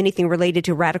scrubbed of anything related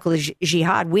to radical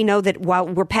jihad. We know that while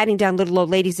we're patting down little old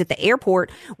ladies at the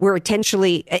airport, we're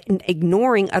intentionally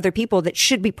ignoring other people that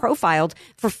should be profiled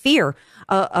for fear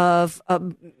of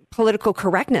political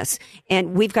correctness.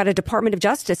 And we've got a Department of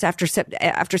Justice after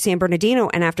San Bernardino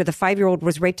and after the 5-year-old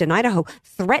was raped in Idaho,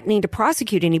 threatening to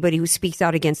prosecute anybody who speaks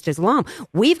out against Islam.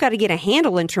 We've got to get a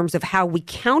handle in terms of how we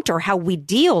counter, how we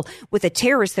deal with the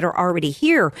terrorists that are already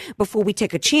here before we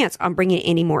take a chance on bringing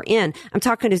any more in. I'm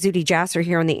talking to Zuhdi Jasser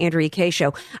here on the Andrea Kaye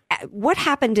Show. What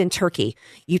happened in Turkey?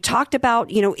 You talked about,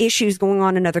 issues going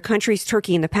on in other countries.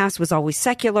 Turkey in the past was always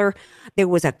secular. There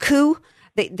was a coup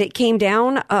that came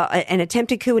down, an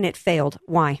attempted coup, and it failed.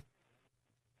 Why?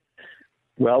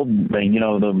 Well,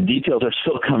 the details are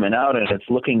still coming out, and it's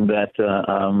looking that,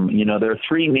 there are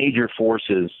three major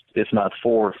forces, if not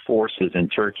four forces in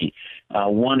Turkey.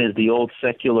 One is the old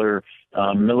secular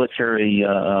military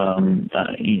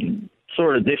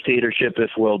sort of dictatorship, if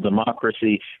will,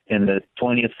 democracy in the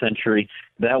 20th century.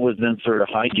 That was then sort of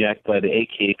hijacked by the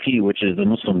AKP, which is the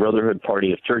Muslim Brotherhood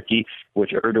Party of Turkey, which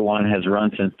Erdogan has run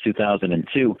since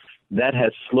 2002. That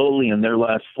has slowly, in their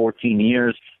last 14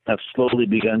 years, have slowly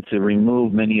begun to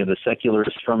remove many of the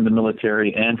secularists from the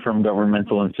military and from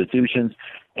governmental institutions.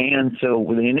 And so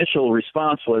the initial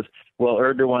response was, well,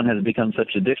 Erdogan has become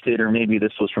such a dictator, maybe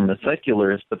this was from the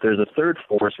secularists, but there's a third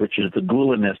force, which is the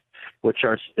Gulenists, which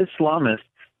are Islamists,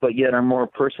 but yet are more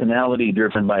personality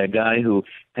driven by a guy who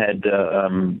had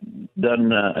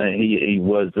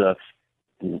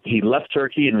he left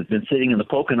Turkey and has been sitting in the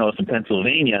Poconos in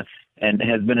Pennsylvania and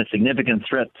has been a significant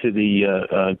threat to the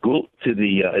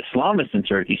Islamists in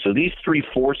Turkey. So these three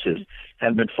forces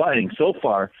have been fighting. So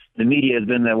far, the media has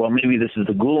been that, well, maybe this is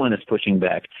the Gulenists pushing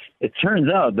back. It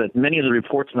turns out that many of the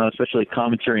reports now, especially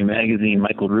Commentary Magazine,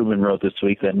 Michael Rubin wrote this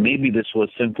week, that maybe this was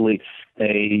simply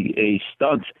a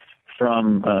stunt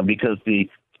from because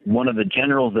one of the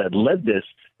generals that led this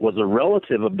was a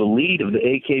relative of the lead of the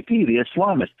AKP, the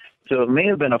Islamists. So it may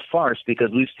have been a farce,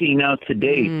 because we've seen now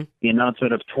today the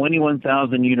announcement of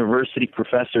 21,000 university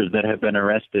professors that have been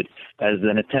arrested as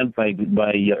an attempt by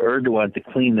Erdogan to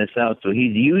clean this out. So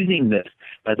he's using this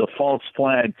as a false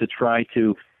flag to try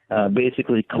to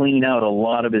basically clean out a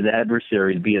lot of his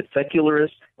adversaries, be it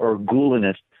secularists or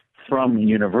Gulenists, from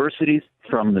universities,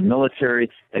 from the military,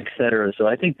 etc. So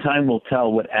I think time will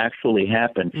tell what actually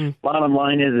happened. Bottom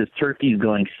line is Turkey is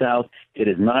going south. It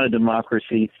is not a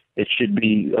democracy. It should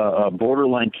be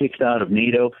borderline kicked out of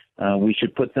NATO. We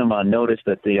should put them on notice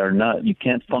that they are not. You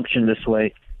can't function this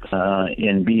way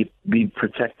and be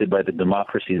protected by the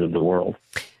democracies of the world.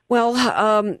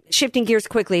 Well, shifting gears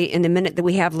quickly in the minute that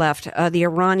we have left, the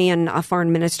Iranian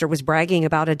foreign minister was bragging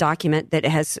about a document that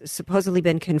has supposedly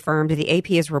been confirmed. The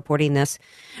AP is reporting this,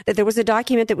 that there was a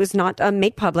document that was not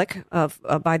made public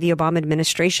by the Obama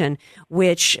administration,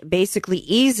 which basically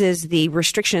eases the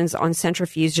restrictions on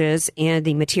centrifuges and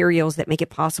the materials that make it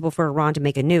possible for Iran to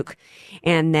make a nuke,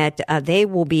 and that they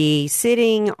will be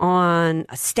sitting on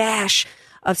a stash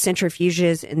of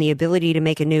centrifuges and the ability to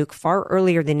make a nuke far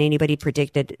earlier than anybody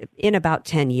predicted, in about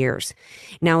 10 years.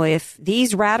 Now, if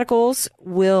these radicals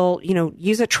will,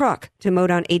 use a truck to mow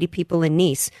down 80 people in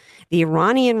Nice, the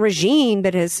Iranian regime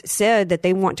that has said that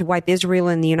they want to wipe Israel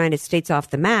and the United States off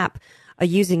the map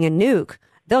using a nuke,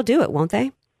 they'll do it, won't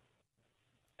they?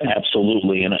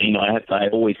 Absolutely. And, I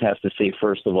always have to say,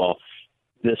 first of all,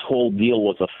 this whole deal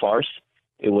was a farce.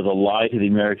 It was a lie to the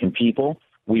American people.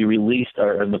 We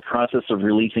are in the process of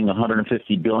releasing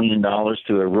 $150 billion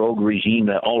to a rogue regime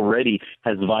that already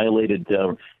has violated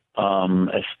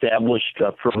established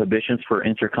prohibitions for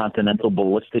intercontinental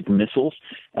ballistic missiles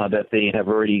that they have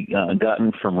already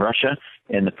gotten from Russia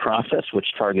in the process, which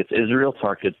targets Israel,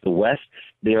 targets the West.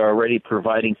 They are already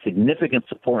providing significant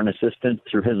support and assistance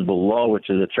through Hezbollah, which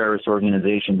is a terrorist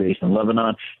organization based in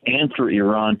Lebanon, and through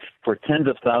Iran for tens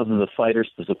of thousands of fighters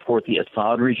to support the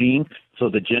Assad regime. So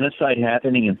the genocide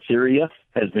happening in Syria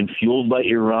has been fueled by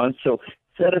Iran. So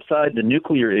set aside the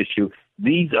nuclear issue.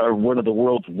 These are one of the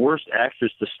world's worst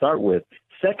actors to start with.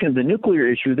 Second, the nuclear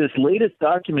issue, this latest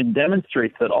document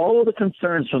demonstrates that all of the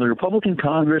concerns from the Republican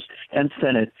Congress and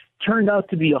Senate turned out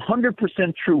to be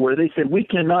 100% true, where they said, we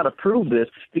cannot approve this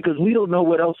because we don't know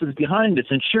what else is behind this.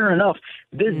 And sure enough,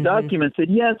 this document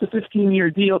said, yeah, it's a 15-year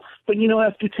deal, but,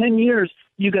 after 10 years,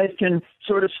 you guys can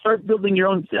sort of start building your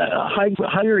own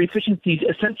higher efficiency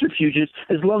centrifuges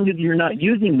as long as you're not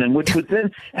using them, which would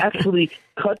then actually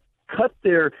cut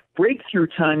their breakthrough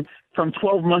time from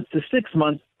 12 months to 6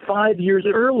 months, 5 years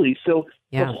early. So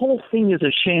the whole thing is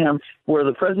a sham where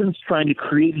the president's trying to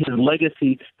create his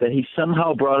legacy that he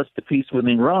somehow brought us to peace with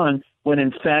Iran, when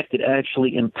in fact it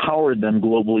actually empowered them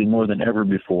globally more than ever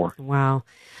before. Wow.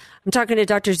 I'm talking to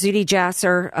Dr. Zuhdi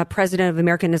Jasser, president of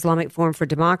American Islamic Forum for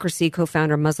Democracy,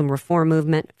 co-founder of Muslim Reform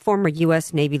Movement, former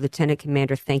U.S. Navy lieutenant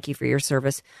commander. Thank you for your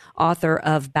service. Author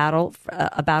of A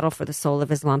Battle for the Soul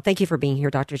of Islam. Thank you for being here,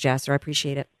 Dr. Jasser. I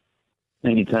appreciate it.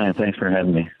 Anytime. Thanks for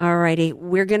having me. All righty.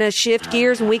 We're going to shift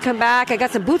gears when we come back. I got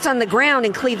some boots on the ground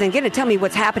in Cleveland. Going to tell me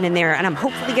what's happening there. And I'm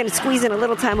hopefully going to squeeze in a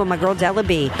little time with my girl, Della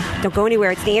B. Don't go anywhere.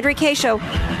 It's the Andrea Kaye Show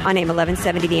on AM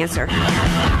 1170, The Answer.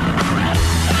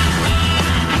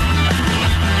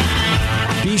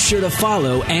 Be sure to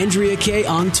follow Andrea Kaye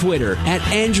on Twitter at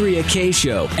Andrea Kaye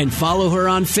Show and follow her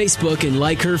on Facebook and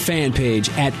like her fan page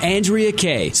at Andrea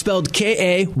Kaye, spelled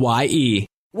Kaye.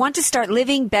 Want to start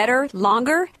living better,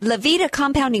 longer? Levita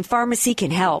Compounding Pharmacy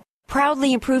can help.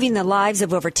 Proudly improving the lives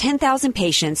of over 10,000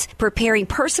 patients, preparing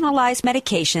personalized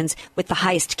medications with the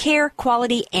highest care,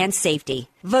 quality, and safety.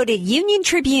 Voted Union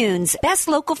Tribune's best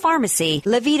local pharmacy,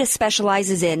 Levita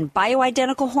specializes in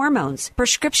bioidentical hormones,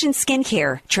 prescription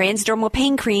skincare, transdermal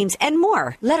pain creams, and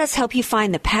more. Let us help you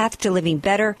find the path to living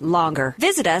better, longer.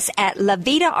 Visit us at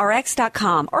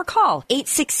LevitaRx.com or call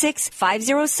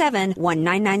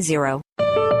 866-507-1990.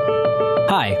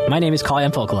 Hi, my name is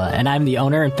Kalian Folkala, and I'm the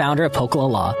owner and founder of Folkala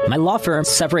Law. My law firm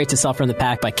separates itself from the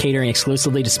pack by catering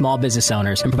exclusively to small business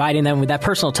owners and providing them with that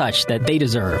personal touch that they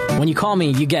deserve. When you call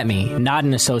me, you get me, not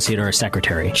an associate or a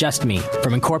secretary, just me.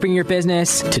 From incorporating your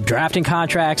business to drafting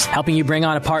contracts, helping you bring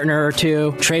on a partner or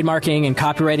two, trademarking and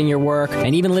copywriting your work,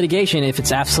 and even litigation if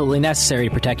it's absolutely necessary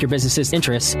to protect your business's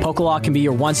interests, Folkala Law can be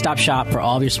your one-stop shop for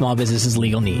all of your small business's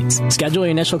legal needs. Schedule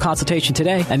your initial consultation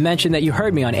today and mention that you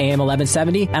heard me on AM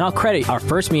 1170, and I'll credit our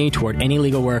first meeting toward any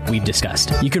legal work we've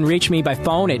discussed. You can reach me by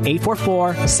phone at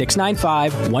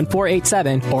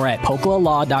 844-695-1487 or at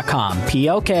pokalalaw.com,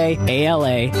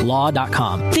 P-O-K-A-L-A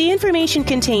law.com. The information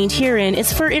contained herein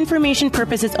is for information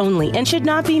purposes only and should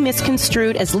not be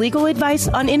misconstrued as legal advice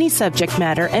on any subject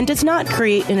matter and does not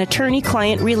create an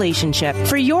attorney-client relationship.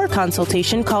 For your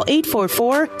consultation, call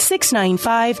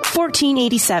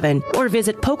 844-695-1487 or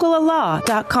visit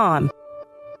pokalalaw.com.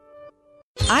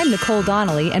 I'm Nicole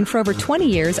Donnelly, and for over 20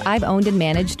 years, I've owned and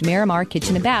managed Miramar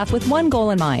Kitchen and Bath with one goal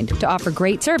in mind, to offer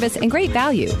great service and great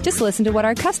value. Just listen to what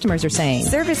our customers are saying.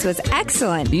 Service was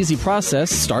excellent. Easy process,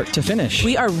 start to finish.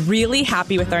 We are really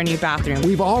happy with our new bathroom.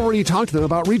 We've already talked to them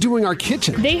about redoing our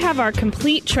kitchen. They have our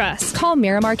complete trust. Call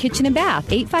Miramar Kitchen and Bath,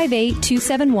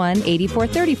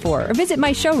 858-271-8434, or visit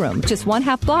my showroom, just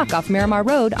 1/2 block off Miramar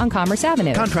Road on Commerce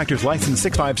Avenue. Contractors license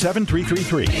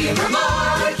 657-333.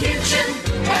 Miramar Kitchen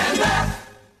and Bath.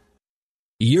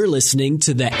 You're listening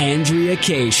to The Andrea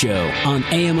Kaye Show on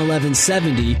AM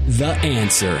 1170, The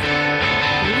Answer.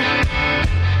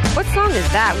 What song is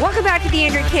that? Welcome back to The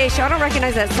Andrea Kaye Show. I don't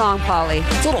recognize that song, Polly.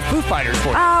 It's a little Foo Fighters for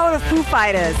you. Oh, the Foo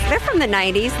Fighters. They're from the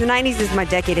 90s. The 90s is my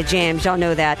decade of jams. Y'all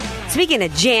know that. Speaking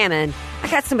of jamming, I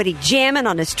got somebody jamming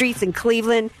on the streets in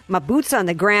Cleveland. My boots on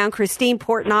the ground. Christine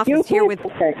Portnoff is here with...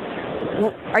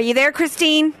 Are you there,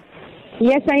 Christine?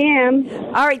 Yes, I am.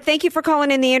 All right. Thank you for calling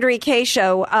in the Andrea Kaye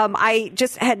Show. I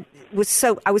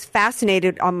was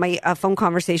fascinated on my phone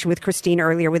conversation with Christine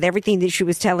earlier with everything that she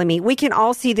was telling me. We can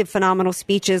all see the phenomenal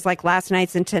speeches like last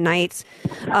night's and tonight's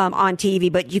on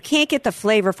TV, but you can't get the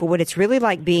flavor for what it's really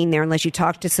like being there unless you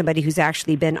talk to somebody who's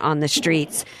actually been on the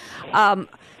streets.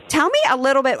 Tell me a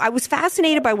little bit. I was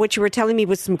fascinated by what you were telling me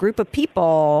with some group of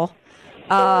people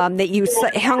that you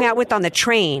hung out with on the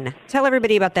train. Tell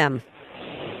everybody about them.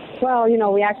 Well,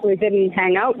 we actually didn't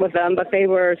hang out with them, but they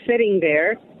were sitting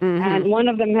there. Mm-hmm. And one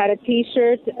of them had a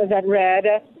T-shirt that read,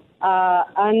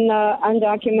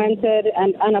 undocumented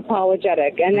and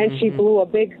unapologetic. And then she blew a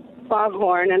big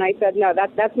foghorn, and I said, no,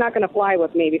 that's not going to fly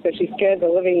with me because she scared the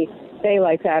living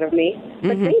daylights out of me.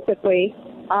 Mm-hmm. But basically,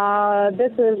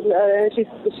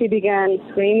 she began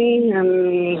screaming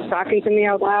and talking to me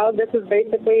out loud. This is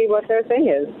basically what their thing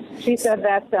is. She said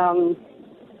that...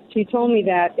 She told me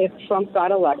that if Trump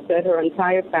got elected, her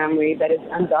entire family that is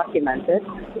undocumented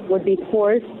would be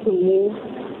forced to move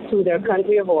to their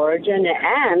country of origin,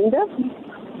 and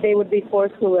they would be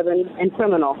forced to live in a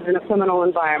criminal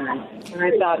environment. And I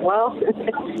thought, well,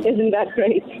 isn't that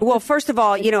great? Well, first of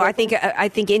all, I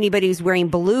think anybody who's wearing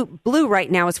blue right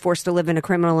now is forced to live in a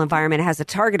criminal environment, has a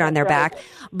target on their back.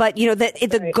 But,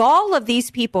 the gall of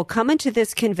these people coming to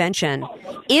this convention,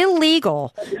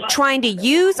 illegal, trying to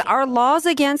use our laws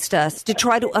against us to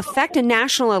try to affect a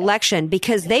national election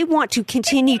because they want to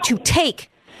continue to take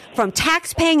from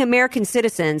tax-paying American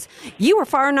citizens. You were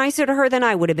far nicer to her than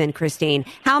I would have been, Christine.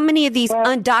 How many of these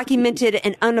undocumented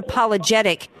and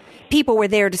unapologetic people were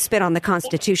there to spit on the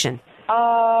Constitution?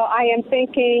 I am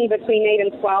thinking between 8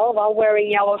 and 12, all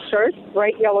wearing yellow shirts,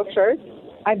 bright yellow shirts.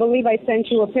 I believe I sent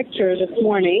you a picture this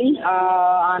morning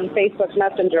on Facebook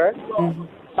Messenger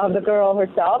of the girl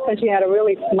herself, and she had a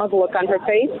really smug look on her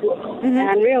face. Mm-hmm.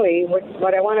 And really,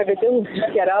 what I wanted to do was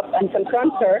get up and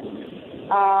confront her.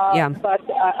 But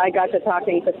I got to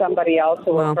talking to somebody else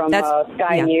who was from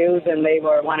Sky News, and they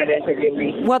wanted to interview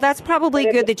me. Well, that's probably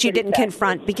good that you didn't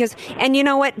confront because, and you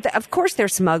know what? Of course they're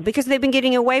smug because they've been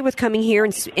getting away with coming here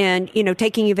and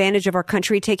taking advantage of our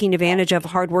country, taking advantage of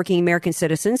hardworking American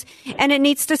citizens, and it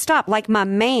needs to stop. Like my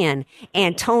man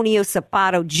Antonio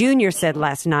Sabato Jr. said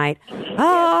last night.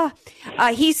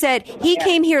 He said he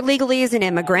came here legally as an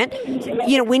immigrant.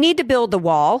 We need to build the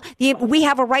wall. We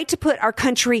have a right to put our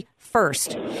country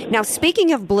first. Now,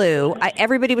 speaking of blue,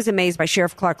 everybody was amazed by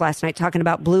Sheriff Clark last night talking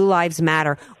about Blue Lives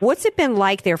Matter. What's it been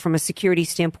like there from a security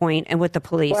standpoint and with the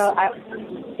police? Well,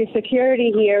 the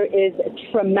security here is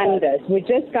tremendous. We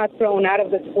just got thrown out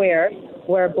of the square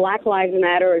where Black Lives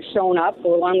Matter has shown up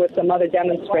along with some other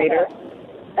demonstrators.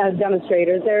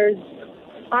 There's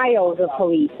piles of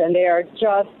police, and they are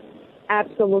just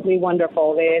absolutely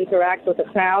wonderful. They interact with the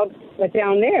crowd. But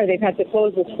down there, they've had to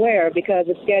close the square because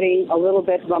it's getting a little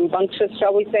bit rambunctious,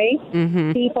 shall we say.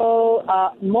 Mm-hmm.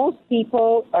 Most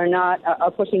people are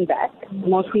pushing back.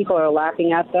 Most people are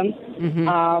laughing at them. Mm-hmm.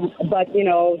 But,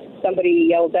 somebody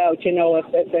yelled out,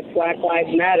 if Black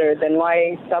Lives Matter, then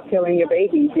why stop killing your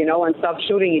babies, and stop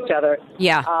shooting each other?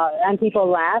 Yeah. And people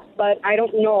laugh, but I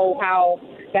don't know how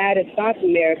bad it's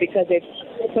gotten there because they've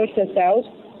pushed us out.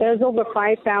 There's over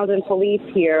 5,000 police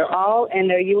here, all in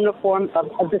their uniform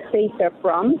of the state they're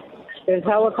from. There's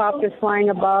helicopters flying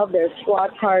above. There's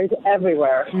squad cars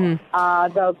everywhere.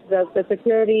 The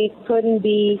security couldn't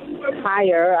be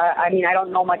higher. I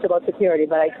don't know much about security,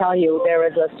 but I tell you, there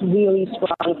is a really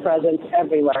strong presence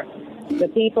everywhere. The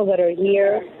people that are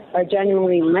here are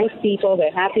genuinely nice people.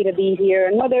 They're happy to be here.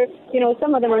 And whether,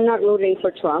 some of them are not rooting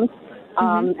for Trump.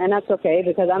 And that's okay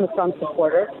because I'm a Trump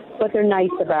supporter, but they're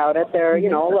nice about it. They're,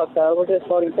 we're just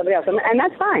voting somebody else. And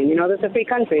that's fine. This is a free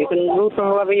country. You can root for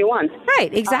whoever you want.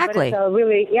 Right, exactly. It's a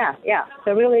really, it's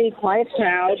a really quiet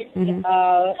crowd.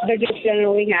 Mm-hmm. They're just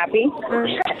generally happy.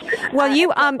 Well,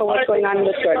 what's going on in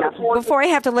the store now? Before I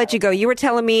have to let you go, you were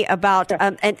telling me about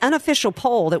an unofficial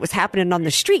poll that was happening on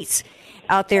the streets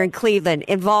out there in Cleveland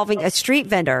involving a street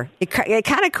vendor. It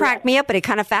kind of cracked me up, but it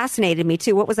kind of fascinated me,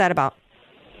 too. What was that about?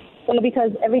 Well, because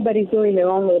everybody's doing their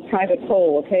own little private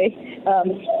poll, okay?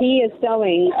 He is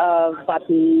selling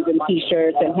buttons and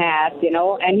T-shirts and hats,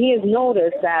 and he has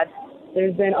noticed that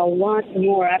there's been a lot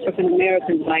more African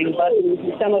Americans buying buttons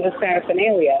and some of his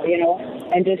paraphernalia,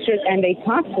 and they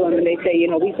talk to him and they say,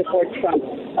 we support Trump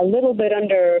a little bit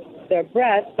under their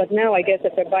breath, but now I guess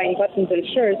if they're buying buttons and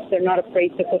shirts, they're not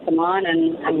afraid to put them on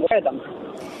and wear them.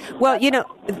 Well,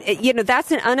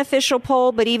 that's an unofficial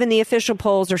poll, but even the official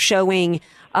polls are showing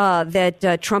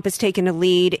that Trump has taken a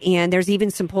lead, and there's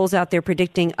even some polls out there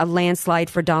predicting a landslide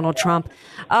for Donald Trump.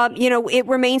 It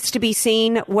remains to be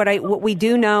seen. What we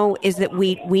do know is that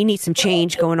we need some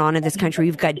change going on in this country.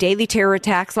 We've got daily terror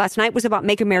attacks. Last night was about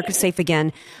Make America Safe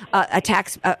Again.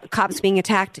 Attacks, cops being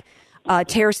attacked.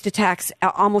 Terrorist attacks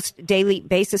almost daily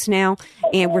basis now,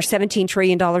 and we're $17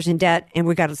 trillion in debt, and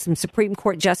we've got some Supreme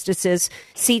Court justices,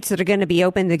 seats that are going to be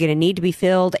open, they're going to need to be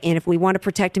filled, and if we want to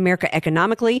protect America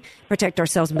economically, protect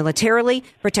ourselves militarily,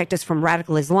 protect us from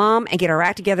radical Islam, and get our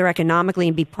act together economically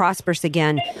and be prosperous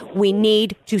again, we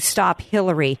need to stop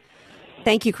Hillary.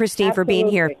 Thank you, Christine, for being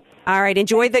here. All right,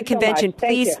 enjoy the convention.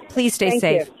 Please stay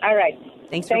safe. You. All right.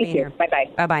 Thanks for being here.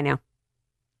 Bye-bye. Bye-bye now.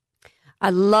 I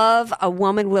love a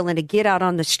woman willing to get out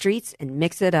on the streets and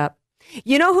mix it up.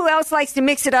 You know who else likes to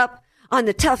mix it up on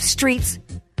the tough streets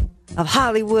of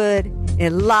Hollywood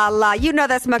and La La? You know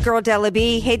that's my girl, Della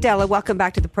B. Hey, Della, welcome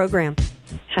back to the program.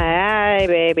 Hi,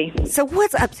 baby. So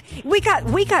what's up? We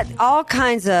got all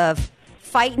kinds of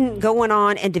fighting going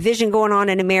on and division going on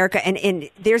in America,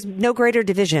 and there's no greater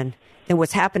division than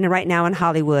what's happening right now in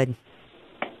Hollywood.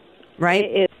 Right?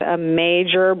 It's a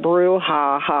major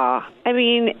brouhaha. I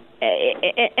mean,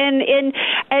 and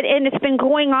it's been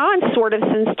going on sort of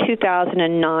since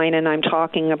 2009, and I'm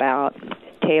talking about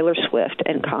Taylor Swift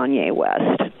and Kanye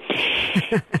West.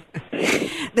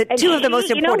 Two of the most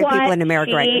important people in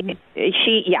America, right?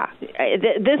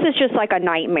 This is just like a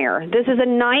nightmare. This is a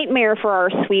nightmare for our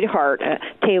sweetheart,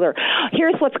 Taylor.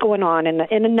 Here's what's going on in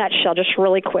a nutshell, just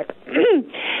really quick.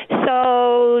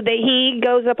 So he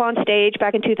goes up on stage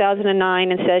back in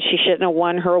 2009 and says she shouldn't have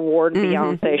won her award.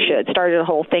 Beyonce should. Started a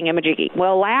whole thing, Imajiggy.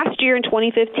 Well, last year in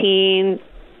 2015,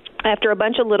 after a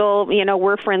bunch of little,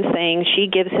 we're friends things, she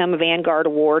gives him a Vanguard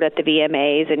Award at the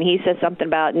VMAs, and he says something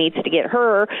about needs to get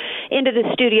her into the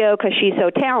studio because she's so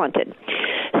talented.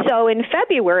 So in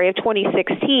February of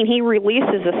 2016, he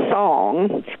releases a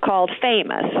song called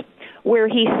Famous, where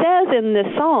he says in this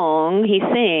song, he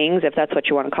sings, if that's what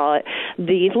you want to call it,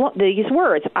 these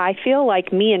words, I feel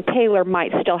like me and Taylor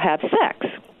might still have sex.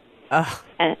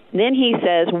 And then he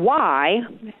says, why?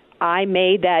 I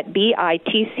made that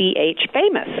BITCH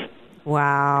famous.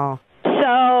 Wow.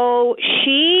 So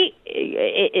she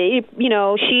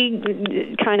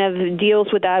kind of deals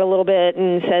with that a little bit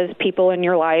and says people in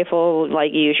your life will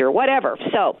use your whatever.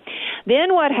 So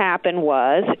then what happened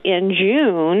was in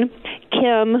June,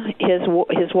 Kim,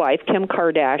 his wife, Kim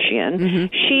Kardashian,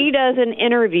 she does an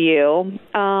interview,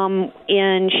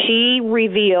 and she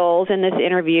reveals in this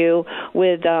interview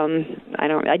with a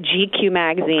GQ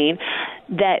magazine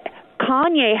that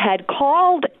Kanye had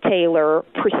called Taylor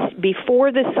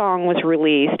before the song was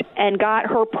released and got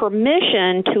her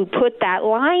permission to put that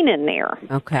line in there.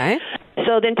 Okay.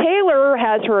 So then Taylor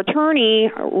has her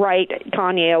attorney write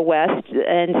Kanye West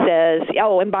and says,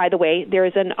 and by the way,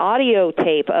 there's an audio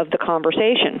tape of the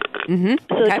conversation.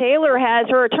 So Taylor has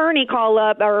her attorney call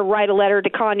up or write a letter to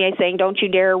Kanye saying, don't you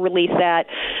dare release that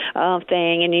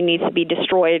thing, and it needs to be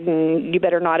destroyed, and you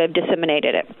better not have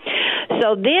disseminated it.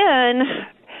 So then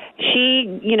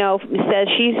she, says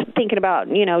she's thinking about,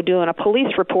 doing a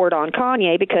police report on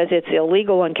Kanye because it's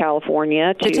illegal in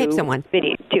California to tape someone,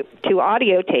 to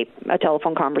audio tape a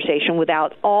telephone conversation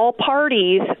without all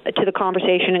parties to the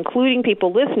conversation, including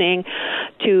people listening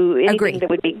to anything that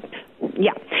would be,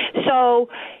 So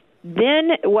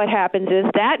then what happens is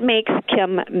that makes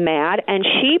Kim mad, and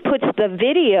she puts the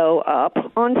video up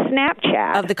on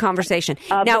Snapchat of the conversation.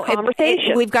 Now,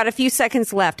 we've got a few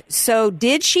seconds left. So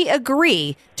did she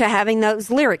agree to having those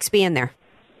lyrics be in there?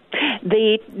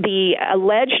 The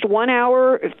alleged 1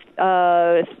 hour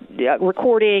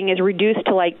recording is reduced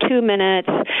to 2 minutes,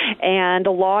 and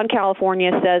the law in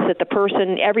California says that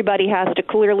everybody has to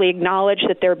clearly acknowledge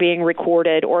that they're being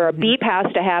recorded, or a beep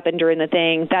has to happen during the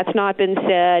thing. That's not been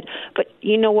said. But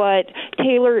you know what,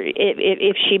 Taylor,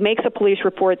 if she makes a police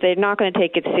report, they're not going to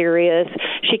take it serious.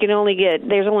 She can only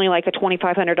there's only a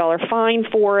 $2,500 fine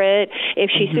for it. If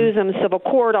she sues them in civil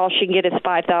court, all she can get is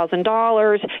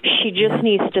 $5,000. She just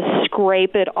needs to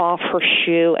scrape it off her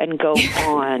shoe and go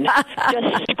on.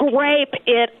 Just scrape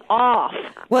it off.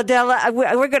 Well, Della,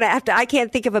 we're going to have to, I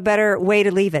can't think of a better way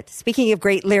to leave it. Speaking of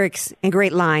great lyrics and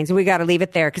great lines, we got to leave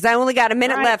it there because I only got a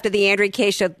minute left of the Andrea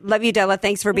Kaye Show. Love you, Della.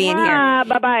 Thanks for being here.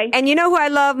 Bye-bye. And you know who I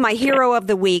love? My hero of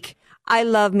the week. I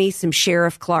love me some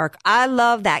Sheriff Clark. I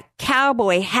love that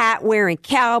cowboy hat wearing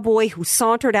cowboy who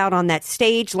sauntered out on that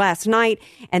stage last night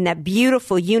and that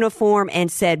beautiful uniform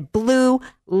and said, Blue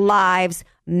Lives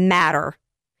Matter.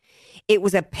 It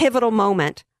was a pivotal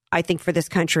moment, I think, for this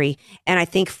country, and I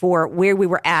think for where we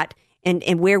were at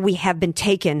and where we have been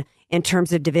taken in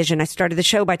terms of division. I started the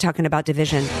show by talking about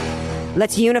division.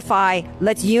 Let's unify.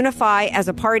 Let's unify as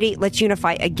a party. Let's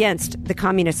unify against the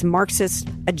communist Marxist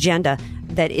agenda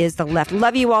that is the left.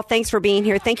 Love you all. Thanks for being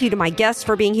here. Thank you to my guests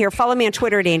for being here. Follow me on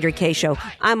Twitter at Andrea Kaye Show.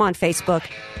 I'm on Facebook.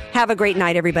 Have a great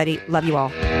night, everybody. Love you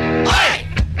all.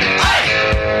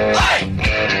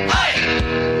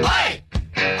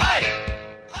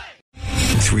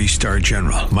 3-star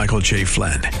General Michael J.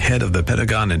 Flynn, head of the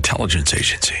Pentagon Intelligence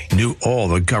Agency, knew all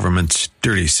the government's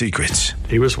dirty secrets.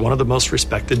 He was one of the most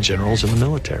respected generals in the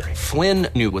military. Flynn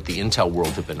knew what the intel world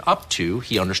had been up to.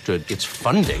 He understood its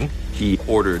funding. He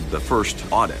ordered the first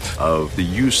audit of the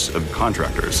use of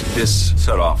contractors. This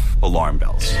set off alarm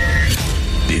bells.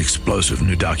 The explosive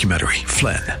new documentary,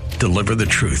 Flynn, Deliver the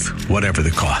Truth, Whatever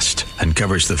the Cost,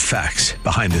 uncovers the facts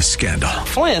behind this scandal.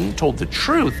 Flynn told the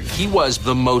truth. He was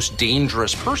the most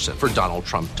dangerous person for Donald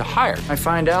Trump to hire. I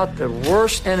find out the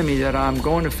worst enemy that I'm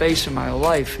going to face in my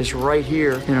life is right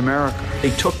here in America. They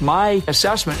took my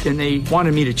assessment and they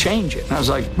wanted me to change it. And I was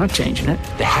like, I'm not changing it.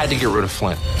 They had to get rid of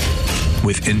Flynn.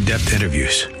 With in-depth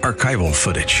interviews, archival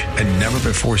footage, and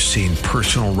never-before-seen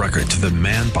personal records of the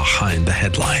man behind the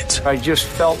headlines. I just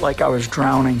felt like I was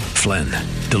drowning. Flynn,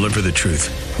 Deliver the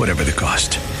Truth, Whatever the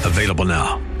Cost. Available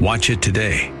now. Watch it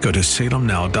today. Go to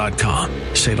salemnow.com.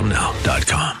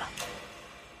 salemnow.com.